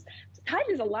improves. Ty,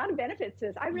 there's a lot of benefits to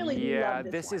this. I really love this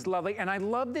Yeah, this is lovely. And I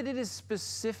love that it is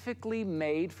specifically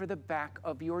made for the back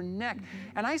of your neck.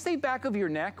 And I say back of your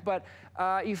neck, but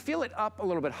you feel it up a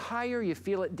little bit higher. You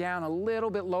feel it down a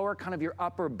little bit lower, kind of your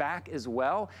upper back as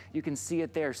well. You can see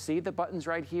it there. See the buttons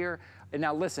right here? And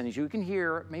now listen, as you can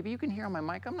hear, maybe you can hear on my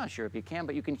mic, I'm not sure if you can,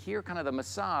 but you can hear kind of the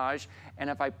massage. And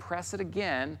if I press it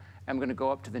again, I'm gonna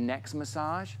go up to the next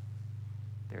massage.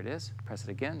 There it is. Press it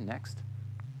again. Next.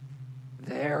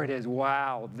 There it is.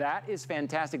 Wow, that is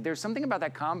fantastic. There's something about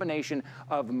that combination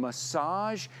of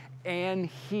massage and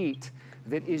heat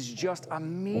that is just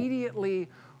immediately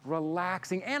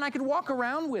relaxing, and I could walk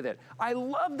around with it. I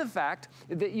love the fact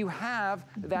that you have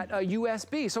that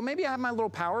USB. So maybe I have my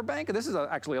little power bank. This is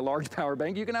actually a large power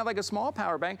bank. You can have like a small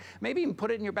power bank. Maybe even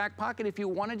put it in your back pocket if you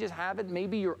want to just have it.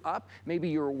 Maybe you're up, maybe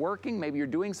you're working, maybe you're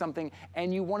doing something,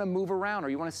 and you want to move around, or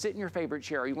you want to sit in your favorite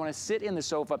chair, or you want to sit in the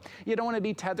sofa. You don't want to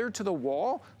be tethered to the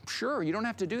wall. Sure, you don't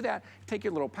have to do that. Take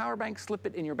your little power bank, slip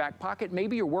it in your back pocket.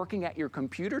 Maybe you're working at your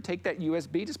computer. Take that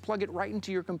USB, just plug it right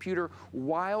into your computer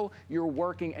while you're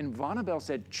working. And Vonabelle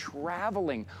said,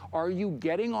 traveling. Are you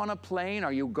getting on a plane?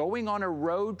 Are you going on a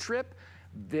road trip?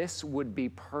 This would be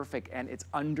perfect, and it's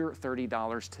under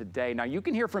 $30 today. Now, you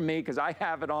can hear from me because I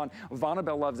have it on.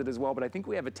 Vonabelle loves it as well, but I think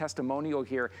we have a testimonial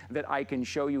here that I can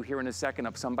show you here in a second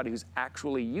of somebody who's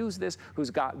actually used this, who's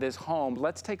got this home.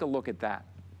 Let's take a look at that.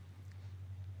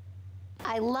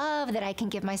 I love that I can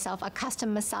give myself a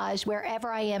custom massage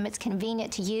wherever I am. It's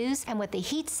convenient to use, and with the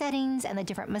heat settings and the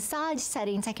different massage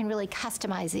settings, I can really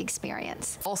customize the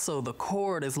experience. Also, the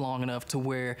cord is long enough to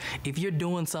where if you're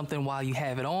doing something while you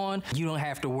have it on, you don't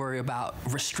have to worry about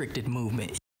restricted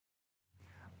movement.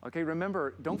 Okay,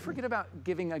 remember, don't forget about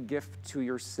giving a gift to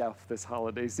yourself this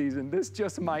holiday season. This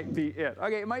just might be it.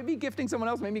 Okay, it might be gifting someone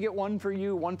else. Maybe get one for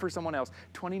you, one for someone else.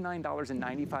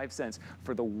 $29.95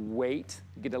 for the weight.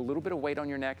 You get a little bit of weight on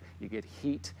your neck. You get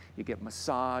heat, you get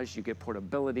massage, you get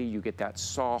portability, you get that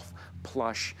soft,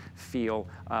 plush feel.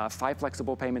 5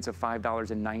 flexible payments of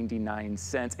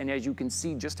 $5.99. And as you can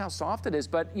see just how soft it is.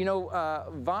 But, you know,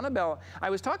 Vonabelle, I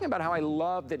was talking about how I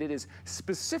love that it is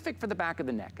specific for the back of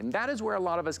the neck. And that is where a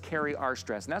lot of us carry our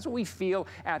stress. And that's what we feel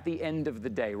at the end of the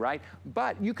day, right?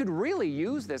 But you could really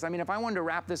use this. I mean, if I wanted to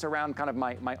wrap this around kind of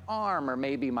my arm or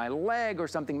maybe my leg or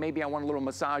something, maybe I want a little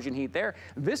massage and heat there,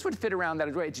 this would fit around that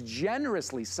as well. It's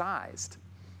generously sized.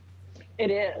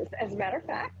 It is. As a matter of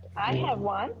fact, I have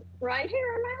one right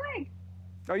here on my leg.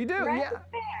 Oh, you do? Right Yeah.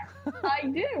 there. I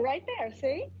do, right there,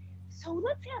 see? So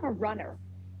let's have a runner,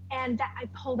 and I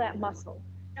pull that muscle.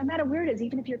 No matter where it is,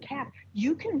 even if you're capped,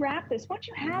 you can wrap this once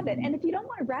you have it. And if you don't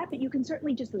want to wrap it, you can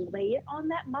certainly just lay it on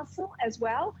that muscle as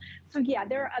well. So yeah,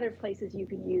 there are other places you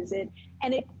can use it.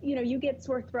 And if you know you get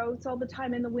sore throats all the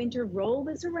time in the winter, roll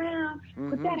this around,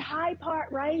 put that high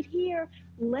part right here,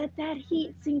 let that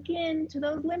heat sink in to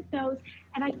those lymph nodes.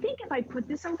 And I think if I put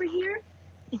this over here,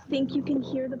 I think you can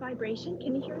hear the vibration.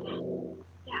 Can you hear that?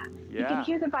 Yeah. You can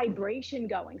hear the vibration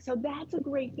going. So that's a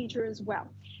great feature as well.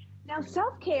 Now,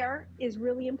 self-care is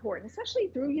really important, especially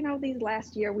through, you know, these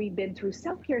last year we've been through.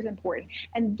 Self-care is important,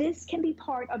 and this can be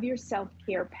part of your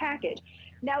self-care package.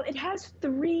 Now, it has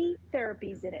 3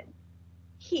 therapies in it.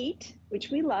 Heat, which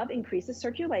we love, increases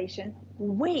circulation.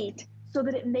 Weight, so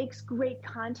that it makes great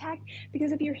contact,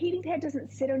 because if your heating pad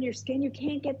doesn't sit on your skin, you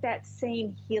can't get that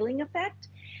same healing effect.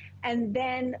 And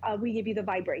then we give you the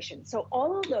vibration. So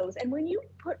all of those, and when you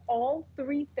put all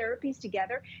 3 therapies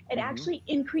together, it actually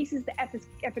increases the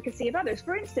efficacy of others.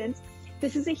 For instance,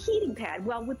 this is a heating pad.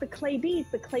 Well, with the clay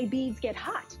beads get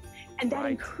hot, and that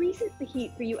increases the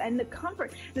heat for you and the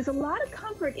comfort. There's a lot of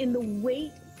comfort in the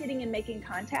weight sitting and making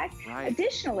contact.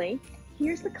 Additionally,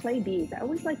 here's the clay beads. I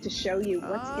always like to show you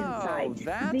what's inside.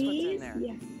 That's what's in there.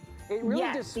 It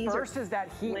really disperses that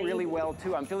heat really well,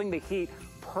 too. I'm feeling the heat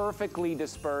perfectly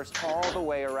dispersed all the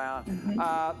way around.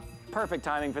 Perfect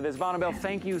timing for this. Vonabelle,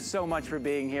 thank you so much for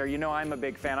being here. You know I'm a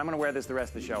big fan. I'm going to wear this the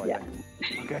rest of the show, I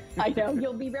think. Okay. I know.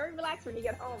 You'll be very relaxed when you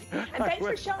get home. And thanks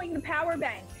for showing the power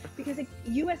bank, because it's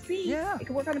USB. It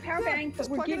can work on a power bank, but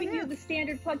we're giving you the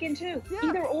standard plug-in, too.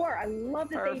 Either or. I love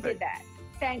that they did that.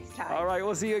 Thanks, Ty. All right,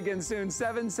 we'll see you again soon.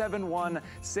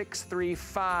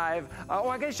 771-635. Oh,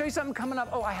 I got to show you something coming up.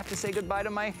 Oh, I have to say goodbye to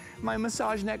my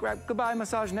massage neck wrap. Goodbye,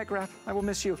 massage neck wrap. I will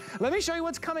miss you. Let me show you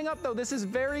what's coming up, though. This is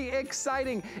very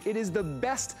exciting. It is the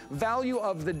best value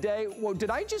of the day. Whoa,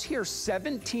 did I just hear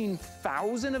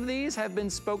 17,000 of these have been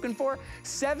spoken for?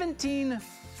 17,000.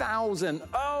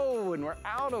 Oh, and we're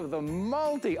out of the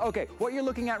multi. Okay, what you're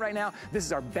looking at right now, this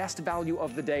is our best value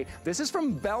of the day. This is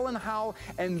from Bell & Howell,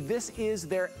 and this is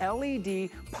their LED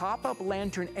pop-up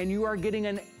lantern, and you are getting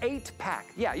an 8-pack.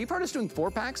 Yeah, you've heard us doing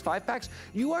 4-packs, 5-packs.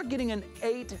 You are getting an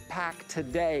 8-pack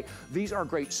today. These are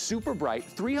great, super bright,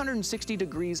 360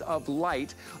 degrees of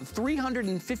light,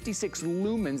 356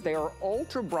 lumens. They are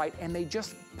ultra bright, and they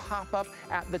just pop up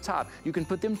at the top. You can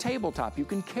put them tabletop, you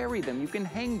can carry them, you can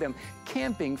hang them,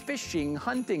 camping, fishing,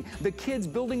 hunting, the kids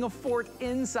building a fort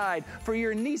inside for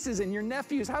your nieces and your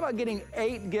nephews. How about getting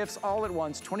 8 gifts all at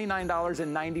once,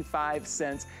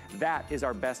 $29.95. That is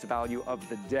our best value of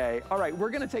the day. All right, we're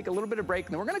gonna take a little bit of break,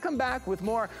 and then we're gonna come back with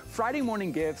more Friday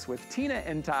morning gifts with Tina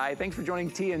and Ty. Thanks for joining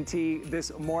TNT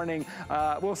this morning.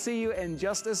 We'll see you in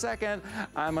just a second.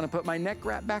 I'm gonna put my neck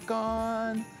wrap back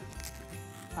on.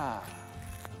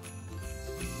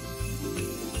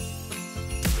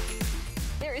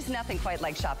 There is nothing quite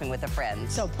like shopping with a friend.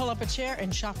 So pull up a chair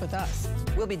and shop with us.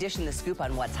 We'll be dishing the scoop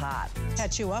on what's hot.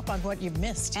 Catch you up on what you've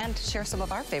missed. And share some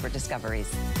of our favorite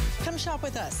discoveries. Come shop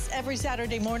with us every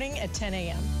Saturday morning at 10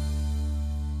 a.m.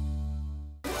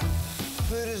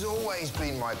 Food has always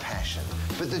been my passion,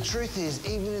 but the truth is,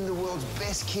 even in the world's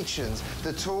best kitchens,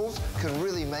 the tools can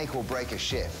really make or break a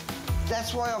chef.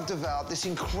 That's why I've developed this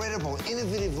incredible,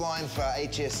 innovative line for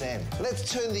HSN.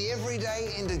 Let's turn the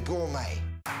everyday into gourmet.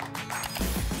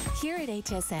 Here at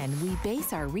HSN, we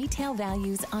base our retail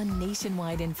values on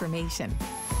nationwide information.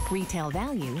 Retail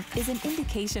value is an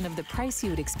indication of the price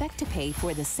you would expect to pay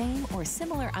for the same or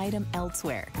similar item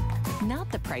elsewhere,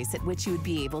 not the price at which you would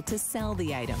be able to sell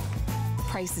the item.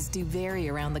 Prices do vary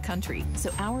around the country,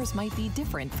 so ours might be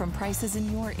different from prices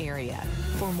in your area.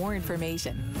 For more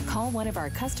information, call one of our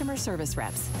customer service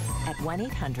reps at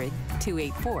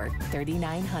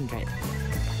 1-800-284-3900.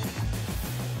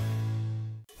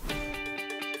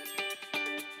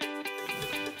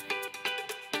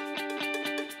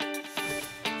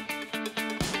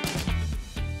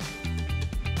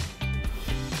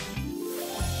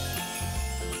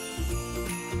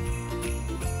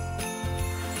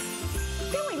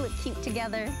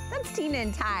 Together. That's Tina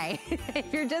and Ty.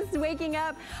 If you're just waking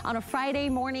up on a Friday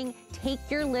morning, take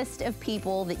your list of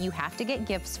people that you have to get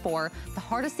gifts for. The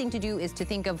hardest thing to do is to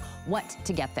think of what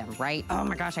to get them, right? Oh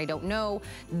my gosh, I don't know.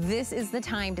 This is the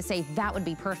time to say that would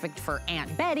be perfect for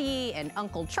Aunt Betty and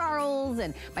Uncle Charles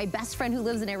and my best friend who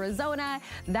lives in Arizona.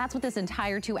 That's what this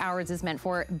entire 2 hours is meant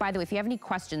for. By the way, if you have any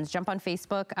questions, jump on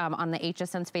Facebook, on the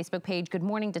HSN's Facebook page. Good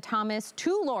morning to Thomas.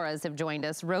 2 Lauras have joined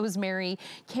us. Rosemary,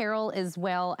 Carol as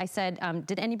well. I said,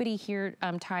 did anybody hear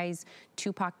Ty's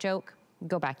Tupac joke?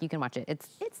 Go back, you can watch it.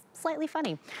 It's slightly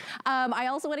funny. I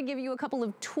also want to give you a couple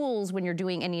of tools when you're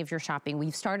doing any of your shopping.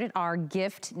 We've started our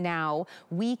Gift Now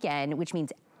weekend, which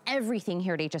means everything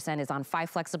here at HSN is on 5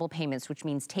 flexible payments, which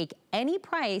means take any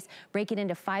price, break it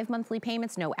into 5 monthly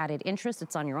payments, no added interest.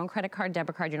 It's on your own credit card,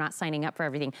 debit card. You're not signing up for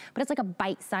everything, but it's like a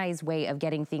bite-sized way of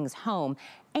getting things home.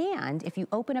 And if you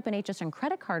open up an HSN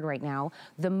credit card right now,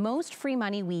 the most free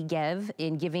money we give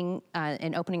in giving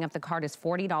and opening up the card is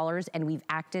 $40, and we've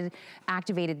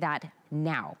activated that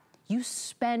now. You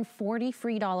spend $40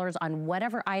 free on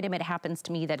whatever item it happens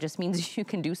to me. That just means you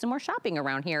can do some more shopping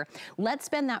around here. Let's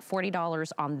spend that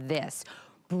 $40 on this.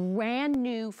 Brand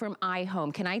new from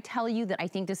iHome. Can I tell you that I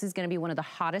think this is gonna be one of the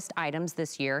hottest items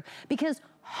this year, because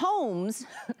homes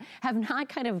have not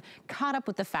kind of caught up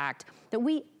with the fact that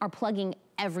we are plugging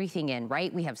everything in,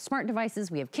 right? We have smart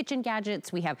devices, we have kitchen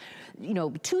gadgets, we have, you know,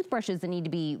 toothbrushes that need to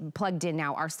be plugged in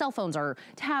now, our cell phones, our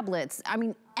tablets, I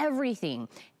mean, everything.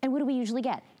 And what do we usually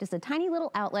get? Just a tiny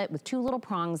little outlet with 2 little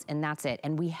prongs, and that's it.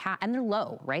 And and they're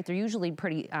low, right? They're usually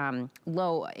pretty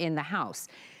low in the house.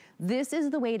 This is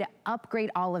the way to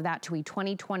upgrade all of that to a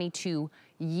 2022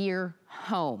 year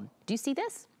home. Do you see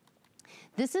this?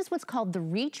 This is what's called the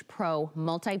Reach Pro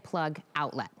multi-plug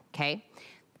outlet, okay?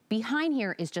 Behind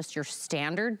here is just your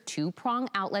standard 2-prong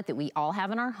outlet that we all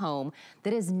have in our home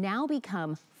that has now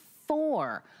become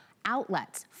 4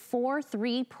 outlets, 4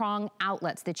 3-prong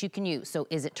outlets that you can use. So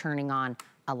is it turning on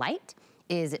a light?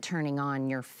 Is it turning on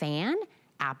your fan?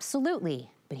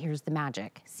 Absolutely, but here's the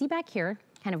magic. See back here,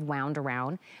 kind of wound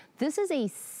around. This is a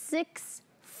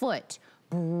 6-foot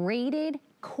braided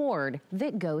cord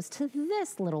that goes to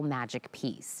this little magic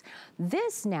piece.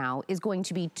 This now is going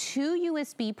to be 2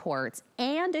 USB ports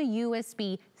and a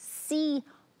USB-C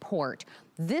port.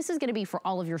 This is gonna be for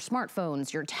all of your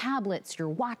smartphones, your tablets, your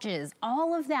watches,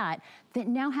 all of that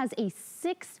now has a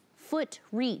 6-foot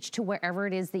reach to wherever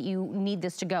it is that you need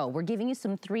this to go. We're giving you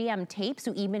some 3M tape,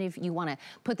 so even if you wanna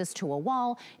put this to a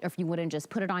wall, or if you wouldn't just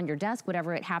put it on your desk,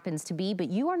 whatever it happens to be, but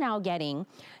you are now getting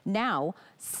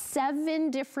 7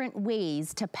 different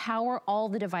ways to power all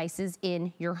the devices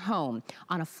in your home.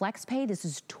 On a flex pay, this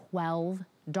is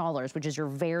 $12, which is your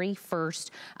very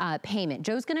first payment.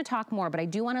 Joe's gonna talk more, but I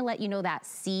do wanna let you know that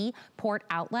C port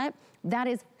outlet, that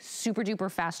is super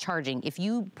duper fast charging. If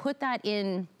you put that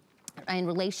in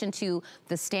relation to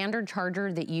the standard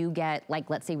charger that you get, like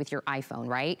let's say with your iPhone,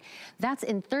 right? That's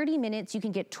in 30 minutes, you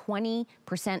can get 20%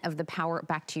 of the power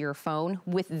back to your phone.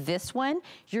 With this one,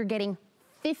 you're getting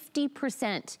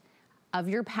 50% of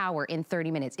your power in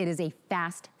 30 minutes. It is a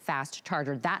fast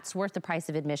charger. That's worth the price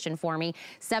of admission for me.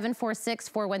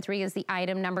 746-413 is the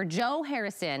item number. Joe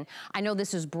Harrison, I know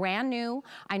this is brand new.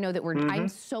 I know that I'm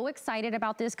so excited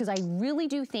about this because I really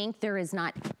do think there is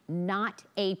not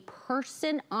a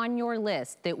person on your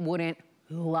list that wouldn't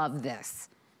love this.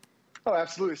 Oh,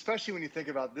 absolutely. Especially when you think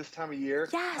about this time of year.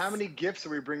 Yes. How many gifts are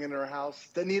we bringing in our house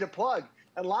that need a plug?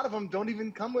 And a lot of them don't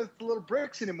even come with little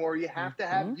bricks anymore. You have to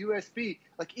have USB.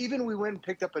 Like even we went and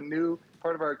picked up a new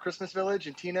part of our Christmas village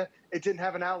in Tina. It didn't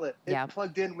have an outlet. It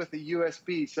plugged in with a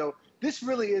USB. So this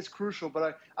really is crucial.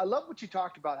 But I love what you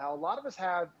talked about, how a lot of us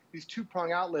have these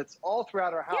 2-prong outlets all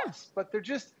throughout our house. But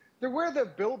they're where the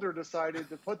builder decided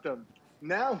to put them.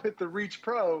 Now with the Reach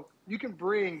Pro, you can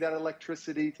bring that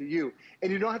electricity to you.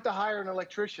 And you don't have to hire an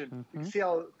electrician. You can see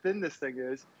how thin this thing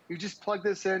is. You just plug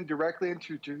this in directly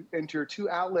into your 2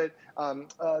 outlet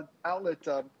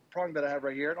prong that I have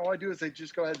right here. And all I do is I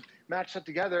just go ahead and match that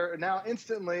together. And now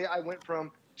instantly I went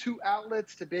from 2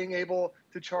 outlets to being able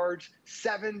to charge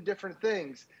 7 different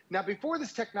things. Now before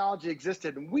this technology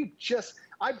existed, and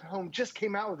iHome just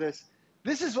came out with this,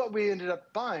 This is what we ended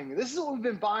up buying. This is what we've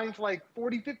been buying for like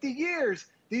 40, 50 years.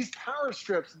 These power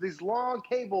strips, these long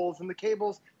cables, and the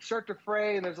cables start to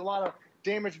fray, and there's a lot of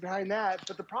damage behind that.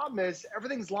 But the problem is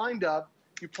everything's lined up.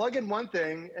 You plug in one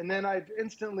thing, and then I've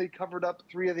instantly covered up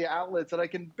 3 of the outlets, and I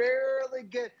can barely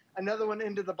get another one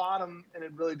into the bottom, and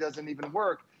it really doesn't even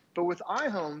work. But with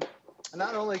iHome,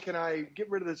 not only can I get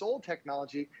rid of this old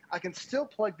technology, I can still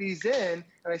plug these in,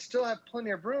 and I still have plenty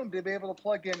of room to be able to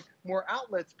plug in more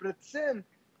outlets, but it's in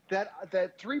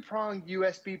that 3-pronged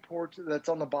USB port that's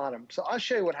on the bottom. So I'll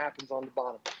show you what happens on the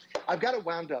bottom. I've got it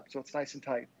wound up so it's nice and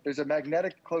tight. There's a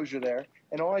magnetic closure there,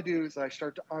 and all I do is I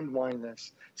start to unwind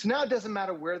this. So now it doesn't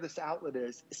matter where this outlet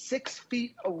is. 6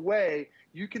 feet away,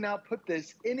 you can now put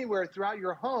this anywhere throughout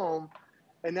your home,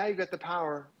 and now you've got the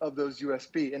power of those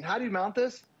USB. And how do you mount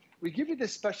this? We give you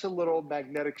this special little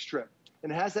magnetic strip,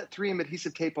 and it has that 3M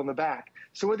adhesive tape on the back.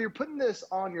 So whether you're putting this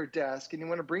on your desk and you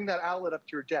want to bring that outlet up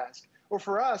to your desk, or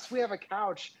for us, we have a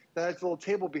couch that has a little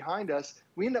table behind us.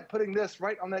 We end up putting this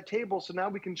right on that table, so now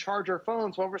we can charge our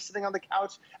phones while we're sitting on the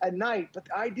couch at night. But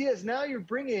the idea is now you're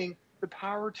bringing the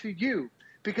power to you.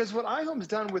 Because what iHome's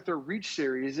done with their Reach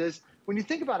series is, when you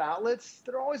think about outlets,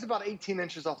 they're always about 18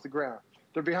 inches off the ground.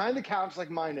 They're behind the couch like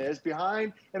mine is,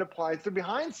 behind an appliance. They're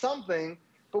behind something,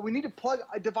 but we need to plug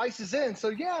devices in. So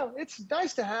yeah, it's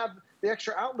nice to have the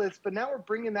extra outlets, but now we're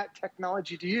bringing that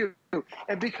technology to you.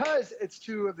 And because it's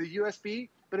 2 of the USB,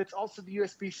 but it's also the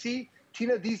USB-C,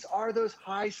 Tina, these are those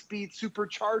high-speed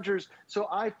superchargers. So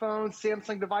iPhones,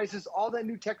 Samsung devices, all that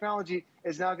new technology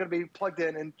is now going to be plugged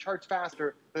in and charged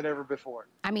faster than ever before.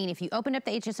 I mean, if you opened up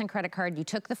the HSN credit card, you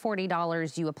took the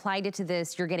 $40, you applied it to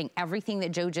this, you're getting everything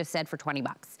that Joe just said for 20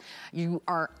 bucks. You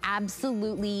are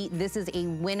absolutely, this is a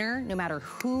winner, no matter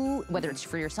who, whether it's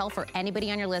for yourself or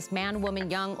anybody on your list, man, woman,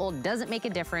 young, old, doesn't make a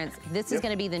difference. This is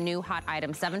going to be the new hot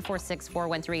item.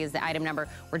 746413 is the item number.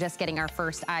 We're just getting our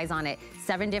first eyes on it.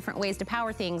 7 different ways to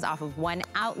power things off of 1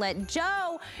 outlet.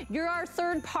 Joe, you're our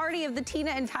 3rd party of the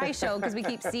Tina and Ty show because we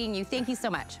keep seeing you. Thank you so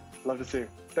much. Love to see you.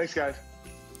 Thanks, guys.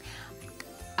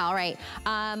 All right.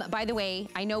 By the way,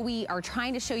 I know we are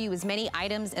trying to show you as many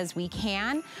items as we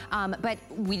can, but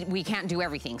we can't do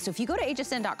everything. So if you go to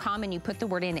hsn.com and you put the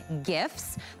word in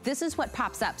gifts, this is what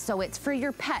pops up. So it's for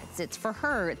your pets, it's for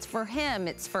her, it's for him,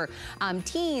 it's for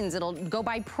teens, it'll go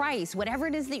by price, whatever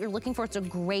it is that you're looking for. It's a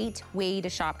great way to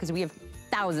shop because we have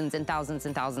thousands and thousands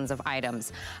and thousands of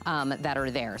items that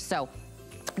are there. So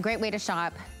great way to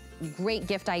shop. Great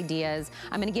gift ideas.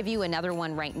 I'm gonna give you another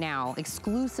one right now,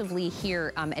 exclusively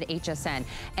here at HSN.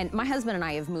 And my husband and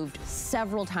I have moved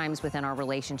several times within our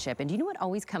relationship. And do you know what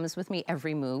always comes with me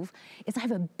every move? Is I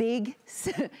have a big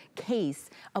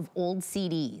case of old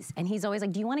CDs. And he's always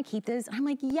like, do you wanna keep this? And I'm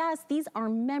like, yes, these are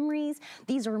memories.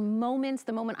 These are moments.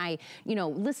 The moment I,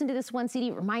 listen to this one CD,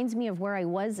 it reminds me of where I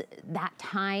was that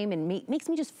time and makes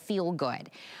me just feel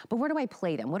good. But where do I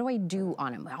play them? What do I do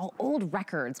on them? Old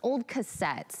records, old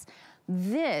cassettes.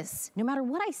 This, no matter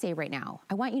what I say right now,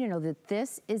 I want you to know that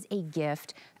this is a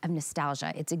gift of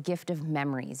nostalgia. It's a gift of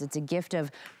memories. It's a gift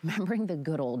of remembering the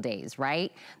good old days,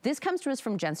 right? This comes to us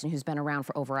from Jensen, who's been around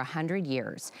for over 100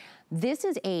 years. This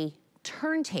is a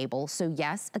turntable, so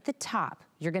yes, at the top,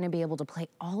 you're gonna be able to play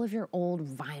all of your old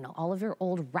vinyl, all of your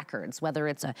old records, whether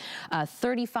it's a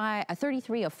 35, a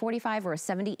 33, a 45, or a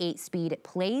 78 speed. It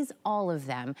plays all of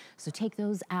them. So take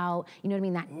those out. You know what I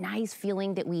mean? That nice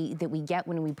feeling that we get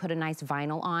when we put a nice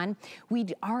vinyl on. We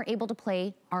are able to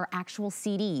play our actual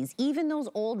CDs, even those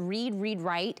old read,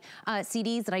 write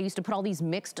CDs that I used to put all these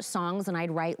mixed songs, and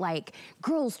I'd write like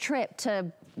Girls Trip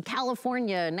to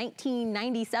California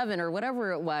 1997 or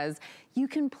whatever it was. You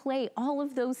can play all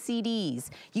of those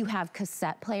CDs. You have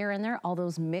cassette player in there, all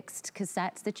those mixed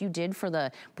cassettes that you did for the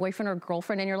boyfriend or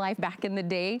girlfriend in your life back in the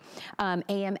day.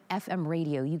 AM, FM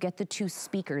radio, you get the 2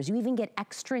 speakers. You even get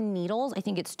extra needles. I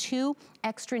think it's 2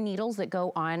 extra needles that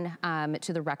go on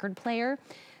to the record player.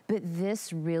 But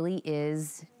this really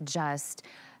is just,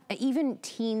 even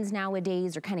teens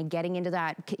nowadays are kind of getting into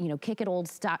that, kick it old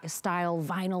style,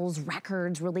 vinyls,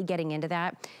 records, really getting into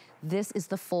that. This is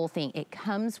the full thing. It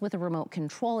comes with a remote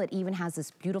control. It even has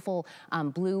this beautiful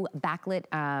blue backlit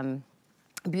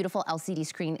beautiful LCD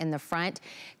screen in the front.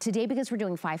 Today, because we're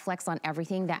doing 5 flex on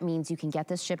everything, that means you can get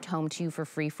this shipped home to you for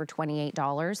free for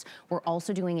 $28. We're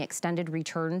also doing extended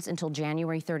returns until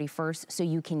January 31st, so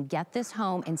you can get this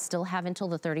home and still have until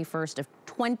the 31st of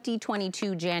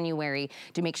 2022 January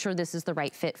to make sure this is the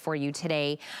right fit for you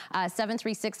today.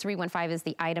 736315 is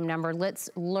the item number. Let's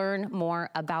learn more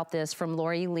about this from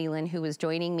Lori Leland, who is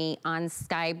joining me on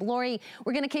Skype. Lori,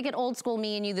 we're gonna kick it old school,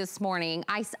 me and you this morning.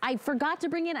 I forgot to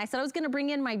bring in, I said I was gonna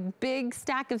bring in my big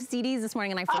stack of CDs this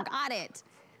morning and I forgot it.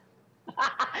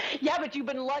 Yeah, but you've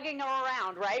been lugging them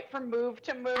around, right? From move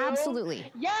to move.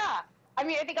 Absolutely. Yeah. I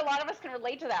mean, I think a lot of us can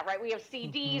relate to that, right? We have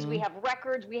CDs, we have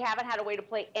records, we haven't had a way to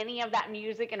play any of that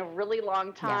music in a really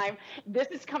long time. Yeah. This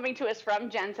is coming to us from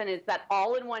Jensen. It's that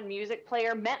all-in-one music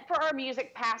player meant for our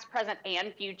music past, present,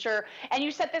 and future. And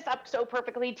you set this up so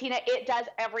perfectly, Tina. It does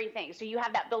everything. So you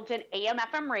have that built-in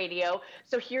AM/FM radio.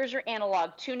 So here's your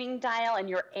analog tuning dial and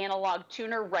your analog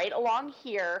tuner right along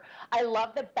here. I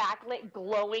love the backlit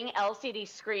glowing LCD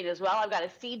screen as well. I've got a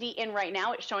CD in right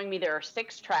now. It's showing me there are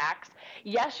 6 tracks.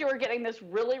 Yes, you are getting this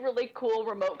really, really cool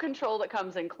remote control that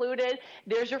comes included.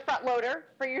 There's your front loader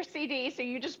for your CD. So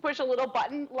you just push a little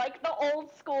button like the old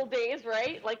school days,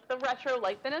 right? Like the retro,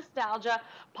 like the nostalgia,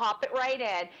 pop it right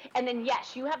in. And then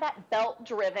yes, you have that belt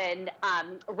driven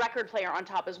record player on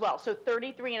top as well. So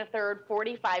 33 1/3,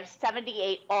 45,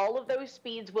 78, all of those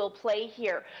speeds will play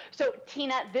here. So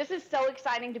Tina, this is so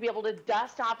exciting to be able to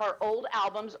dust off our old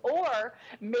albums, or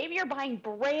maybe you're buying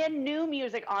brand new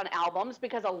music on albums,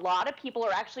 because a lot of people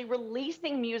are actually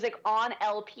releasing music on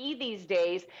LP these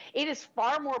days. It is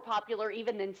far more popular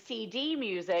even than CD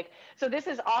music. So this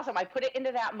is awesome. I put it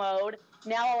into that mode.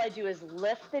 Now all I do is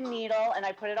lift the needle and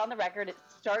I put it on the record. It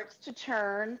starts to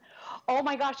turn. Oh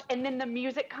my gosh. And then the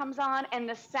music comes on, and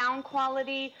the sound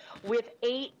quality with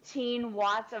 18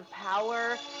 watts of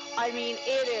power. I mean,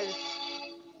 it is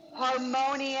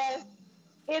harmonious.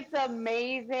 It's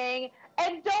amazing.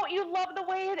 And don't you love the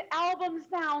way an album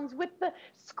sounds, with the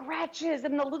scratches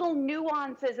and the little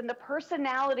nuances and the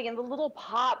personality and the little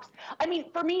pops? I mean,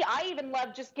 for me, I even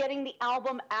love just getting the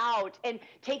album out and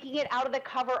taking it out of the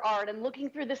cover art and looking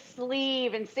through the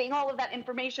sleeve and seeing all of that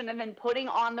information and then putting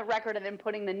on the record and then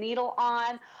putting the needle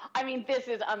on. I mean, this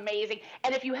is amazing.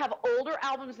 And if you have older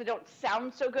albums that don't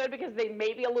sound so good because they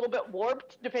may be a little bit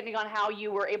warped depending on how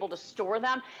you were able to store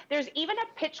them, there's even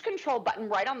a pitch control button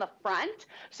right on the front.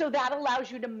 So that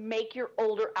allows you to make your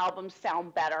older albums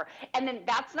sound better. And then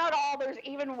that's not all. There's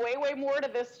even way, way more to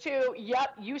this too.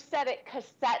 Yep, you said it,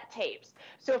 cassette tapes.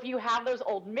 So if you have those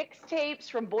old mixtapes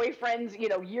from boyfriends, you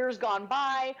know, years gone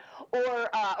by, or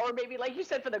maybe like you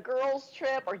said for the girls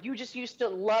trip, or you just used to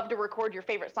love to record your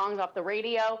favorite songs off the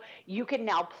radio, you can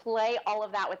now play all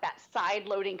of that with that side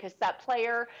loading cassette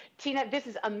player. Tina, this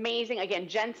is amazing. Again,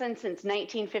 Jensen, since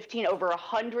 1915, over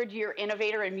 100-year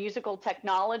innovator in musical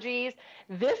technologies.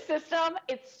 This system,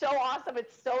 it's so awesome.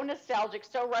 It's so nostalgic,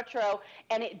 so retro,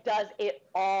 and it does it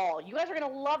all. You guys are going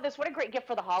to love this. What a great gift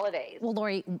for the holidays. Well,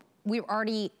 Lori, we're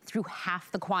already through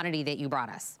half the quantity that you brought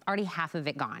us, already half of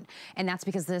it gone. And that's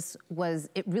because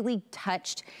it really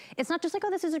touched, it's not just like,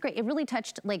 oh, this is great. It really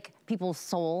touched like people's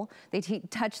soul. They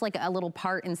touched like a little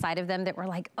part inside of them that were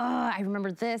like, oh, I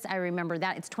remember this, I remember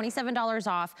that. It's $27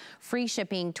 off, free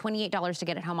shipping, $28 to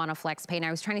get it home on a flex pay. And I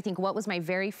was trying to think, what was my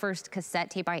very first cassette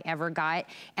tape I ever got?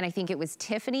 And I think it was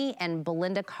Tiffany and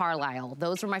Belinda Carlisle.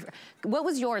 Those were my, what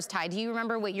was yours, Ty? Do you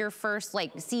remember what your first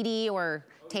like CD or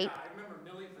tape? Yeah, I remember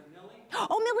Milli Vanilli.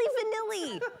 Oh, Milli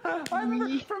Vanilli. I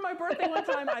remember for my birthday one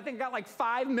time, I think I got like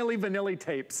 5 Milli Vanilli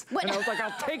tapes. What? And I was like,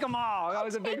 I'll take them all. I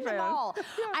was a big fan. Yeah.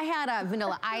 I had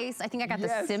Vanilla Ice. I think I got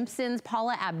The Simpsons,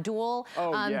 Paula Abdul.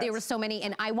 Yes. There were so many.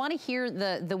 And I want to hear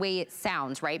the way it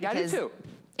sounds, right? Yeah, because I do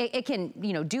too. It can,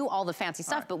 you know, do all the fancy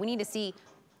stuff, but we need to see.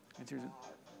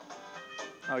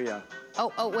 Oh, yeah.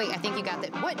 Oh, wait, I think you got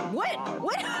that. What?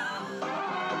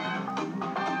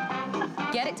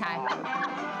 Get it, Ty.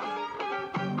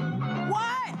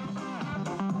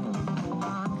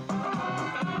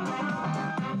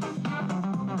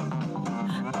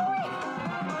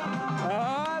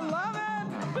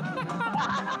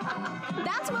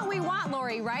 That's what we want,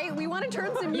 Lori, right? We want to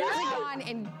turn some music on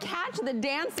and catch the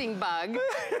dancing bug.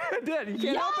 I did. You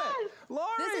can't help it. Lori!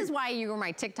 This is why you were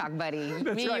my TikTok buddy.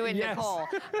 That's Me, right, you, and Nicole.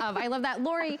 I love that.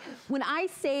 Lori, when I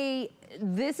say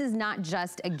this is not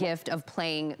just a gift of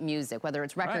playing music, whether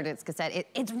it's record, it's cassette,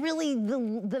 it's really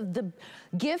the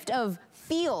gift of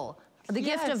feel. The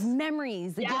gift of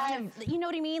memories, the gift of, you know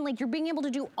what I mean? Like, you're being able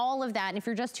to do all of that. And if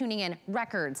you're just tuning in,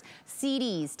 records,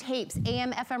 CDs, tapes,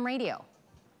 AM, FM radio.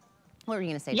 What were you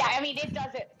gonna say? Yeah, I mean, it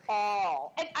does it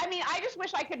all. And I mean, I just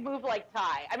wish I could move like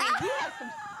Ty. I mean, he has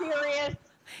some serious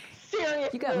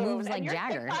You got moves like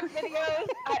Jagger. TikTok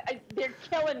videos, they're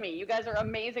killing me. You guys are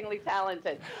amazingly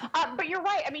talented. But you're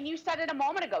right. I mean, you said it a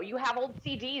moment ago. You have old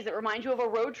CDs that remind you of a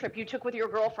road trip you took with your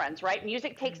girlfriends, right?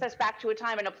 Music takes us back to a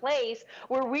time and a place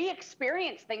where we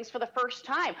experience things for the first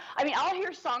time. I mean, I'll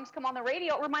hear songs come on the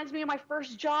radio. It reminds me of my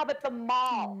first job at the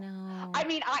mall. I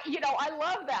mean, I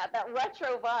love that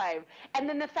retro vibe. And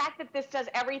then the fact that this does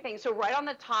everything. So right on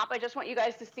the top, I just want you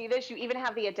guys to see this. You even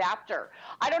have the adapter.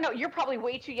 I don't know. You're probably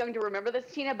way too young to you remember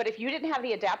this, Tina, but if you didn't have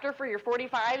the adapter for your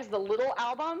 45s, the little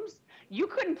albums, you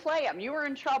couldn't play them. You were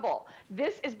in trouble.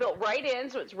 This is built right in,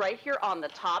 so it's right here on the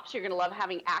top, so you're going to love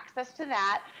having access to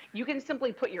that. You can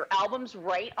simply put your albums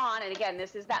right on, and again,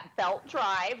 this is that belt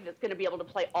drive that's going to be able to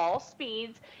play all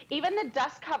speeds. Even the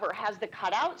dust cover has the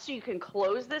cutout, so you can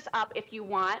close this up if you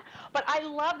want. But I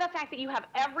love the fact that you have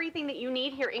everything that you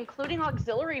need here, including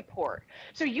auxiliary port.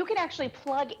 So you can actually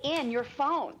plug in your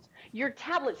phones, your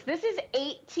tablets. This is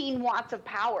 18 watts of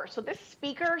power. So this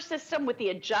speaker system with the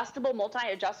adjustable,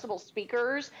 multi-adjustable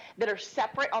speakers that are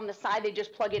separate on the side, they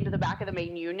just plug into the back of the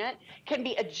main unit, can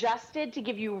be adjusted to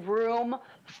give you room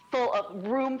full of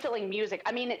room-filling music.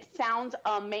 I mean, it sounds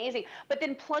amazing. But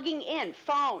then plugging in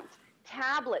phones,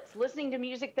 tablets, listening to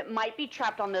music that might be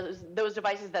trapped on those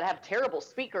devices that have terrible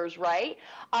speakers, right?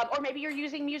 Or maybe you're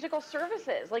using musical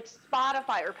services like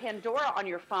Spotify or Pandora on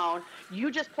your phone.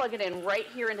 You just plug it in right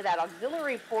here into that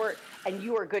auxiliary port and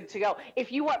you are good to go.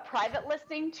 If you want private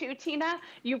listening too, Tina,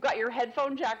 you've got your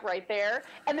headphone jack right there.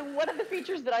 And then one of the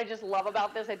features that I just love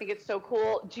about this, I think it's so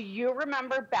cool. Do you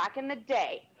remember back in the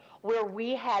day where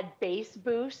we had bass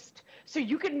boost? So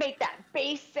you could make that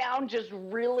bass sound just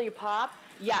really pop.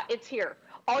 Yeah, it's here.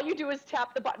 All you do is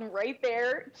tap the button right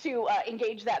there to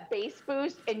engage that bass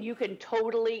boost, and you can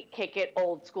totally kick it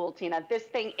old school, Tina. This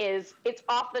thing it's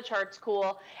off the charts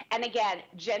cool. And again,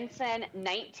 Jensen,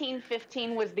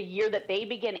 1915 was the year that they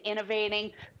began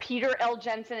innovating. Peter L.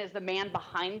 Jensen is the man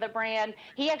behind the brand.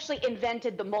 He actually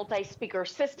invented the multi-speaker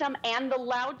system and the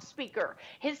loudspeaker.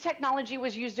 His technology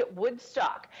was used at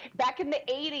Woodstock. Back in the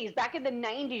 80s, back in the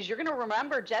 90s, you're going to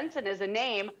remember Jensen as a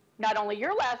name. Not only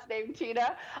your last name,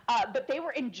 Tina, but they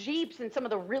were in Jeeps and some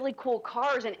of the really cool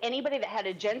cars, and anybody that had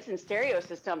a Jensen stereo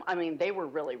system, I mean, they were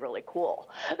really, really cool.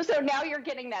 So now you're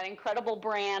getting that incredible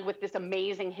brand with this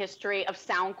amazing history of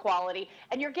sound quality,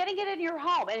 and you're getting it in your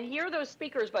home. And here are those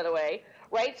speakers, by the way,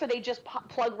 right? So they just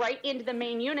plug right into the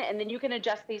main unit, and then you can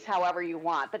adjust these however you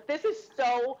want. But this is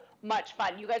so much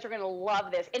fun. You guys are going to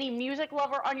love this. Any music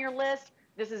lover on your list,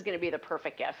 this is going to be the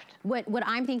perfect gift. What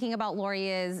I'm thinking about, Lori,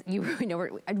 is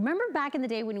I remember back in the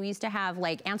day when we used to have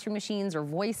like answering machines or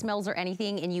voicemails or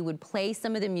anything, and you would play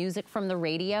some of the music from the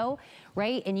radio,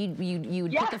 right? And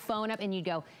you'd put the phone up and you'd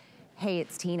go, "Hey,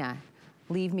 it's Tina.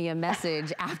 Leave me a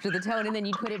message after the tone," and then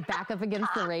you'd put it back up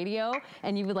against the radio,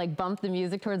 and you would like bump the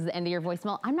music towards the end of your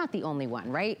voicemail. I'm not the only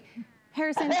one, right?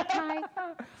 Harrison, hi.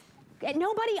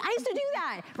 Nobody, I used to do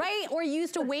that, right? Or you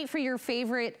used to wait for your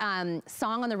favorite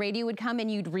song on the radio would come and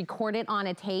you'd record it on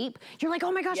a tape. You're like,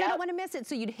 oh my gosh, I don't want to miss it.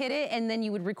 So you'd hit it and then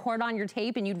you would record on your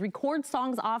tape and you'd record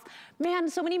songs off. Man,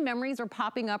 so many memories are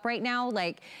popping up right now.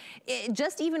 Like,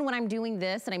 just even when I'm doing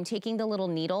this and I'm taking the little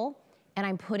needle and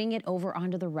I'm putting it over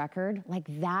onto the record, like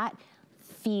that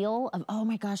feel of, oh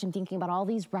my gosh, I'm thinking about all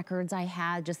these records I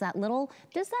had, just that little,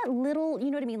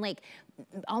 you know what I mean? Like,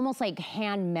 almost like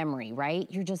hand memory, right?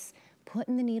 You're just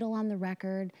putting the needle on the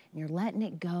record and you're letting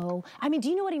it go. I mean, do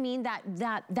you know what I mean?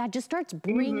 That just starts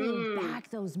bringing back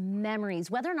those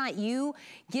memories. Whether or not you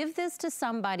give this to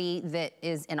somebody that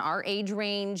is in our age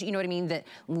range, you know what I mean, that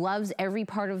loves every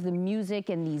part of the music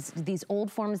and these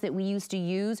old forms that we used to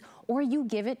use, or you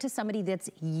give it to somebody that's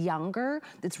younger,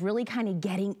 that's really kind of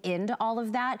getting into all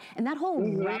of that. And that whole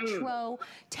retro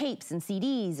tapes and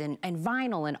CDs and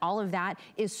vinyl and all of that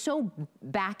is so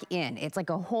back in. It's like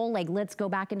a whole, like, let's go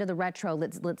back into the retro,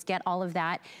 let's get all of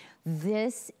that.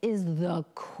 This is the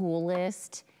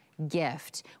coolest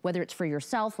gift, whether it's for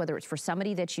yourself, whether it's for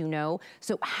somebody that you know.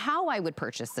 So how I would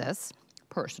purchase this,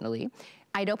 personally,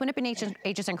 I'd open up an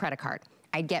HSN credit card.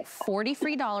 I'd get $40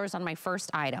 free on my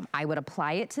first item. I would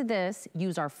apply it to this,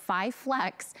 use our 5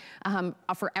 Flex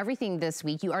for everything this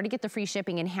week. You already get the free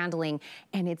shipping and handling,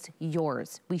 and it's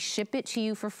yours. We ship it to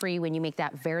you for free when you make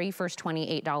that very first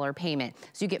 $28 payment.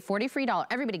 So you get $40 free.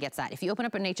 Everybody gets that. If you open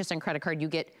up an HSN credit card, you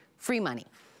get free money.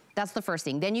 That's the first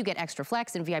thing. Then you get extra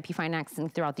flex and VIP financing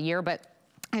throughout the year. But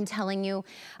I'm telling you,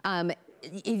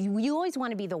 you always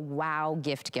want to be the wow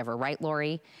gift giver, right,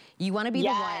 Lori? You want to be the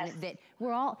one that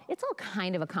it's all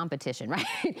kind of a competition, right?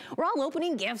 We're all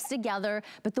opening gifts together,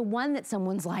 but the one that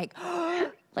someone's like,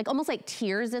 like almost like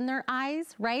tears in their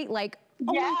eyes, right? Like,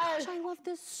 oh my gosh, I love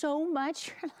this so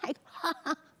much. You're like,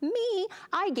 me,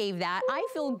 I gave that. I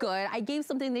feel good. I gave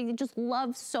something that you just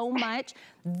love so much.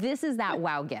 This is that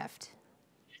wow gift.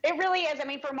 It really is. I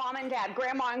mean, for mom and dad,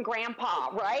 grandma and grandpa,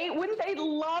 right? Wouldn't they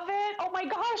love it? Oh my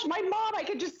gosh, my mom, I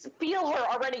could just feel her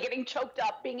already getting choked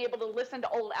up, being able to listen to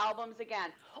old albums again,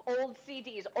 old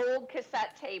CDs, old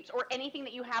cassette tapes, or anything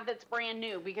that you have that's brand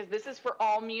new, because this is for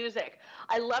all music.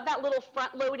 I love that little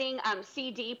front-loading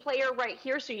CD player right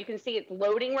here, so you can see it's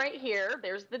loading right here.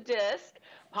 There's the disc.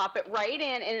 Pop it right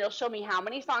in, and it'll show me how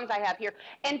many songs I have here.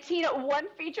 And Tina, one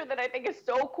feature that I think is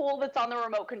so cool that's on the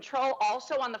remote control,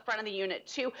 also on the front of the unit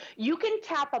too, you can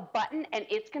tap a button and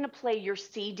it's going to play your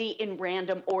CD in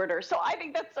random order. So I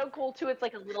think that's so cool too. It's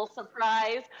like a little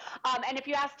surprise. And if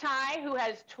you ask Ty, who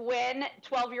has twin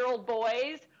 12-year-old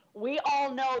boys, we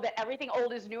all know that everything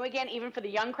old is new again, even for the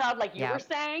young crowd, like you were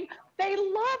saying. They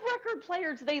love record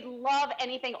players. They love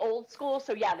anything old school.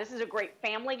 So yeah, this is a great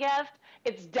family gift.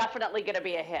 It's definitely going to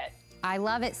be a hit. I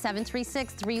love it.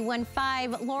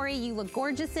 736-315. Lori, you look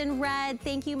gorgeous in red.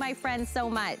 Thank you, my friend, so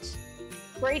much.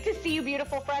 Great to see you,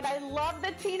 beautiful friend. I love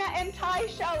the Tina and Ty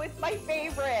show. It's my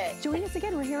favorite. Join us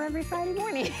again. We're here every Friday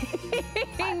morning.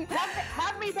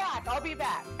 Have me back. I'll be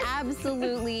back.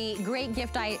 Absolutely. Great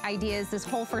gift ideas. This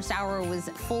whole first hour was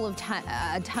full of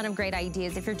a ton of great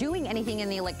ideas. If you're doing anything in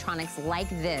the electronics like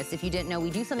this, if you didn't know,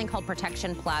 we do something called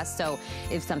Protection Plus. So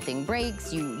if something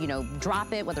breaks, you know,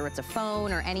 drop it, whether it's a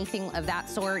phone or anything of that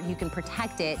sort, you can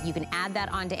protect it. You can add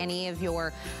that onto any of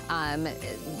your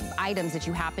items that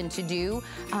you happen to do.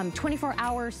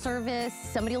 24-hour service.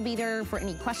 Somebody will be there for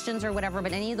any questions or whatever,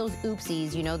 but any of those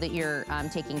oopsies, you know that you're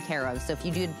taking care of. So if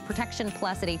you do Protection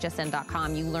Plus at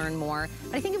hsn.com, you learn more.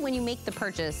 But I think when you make the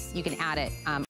purchase, you can add it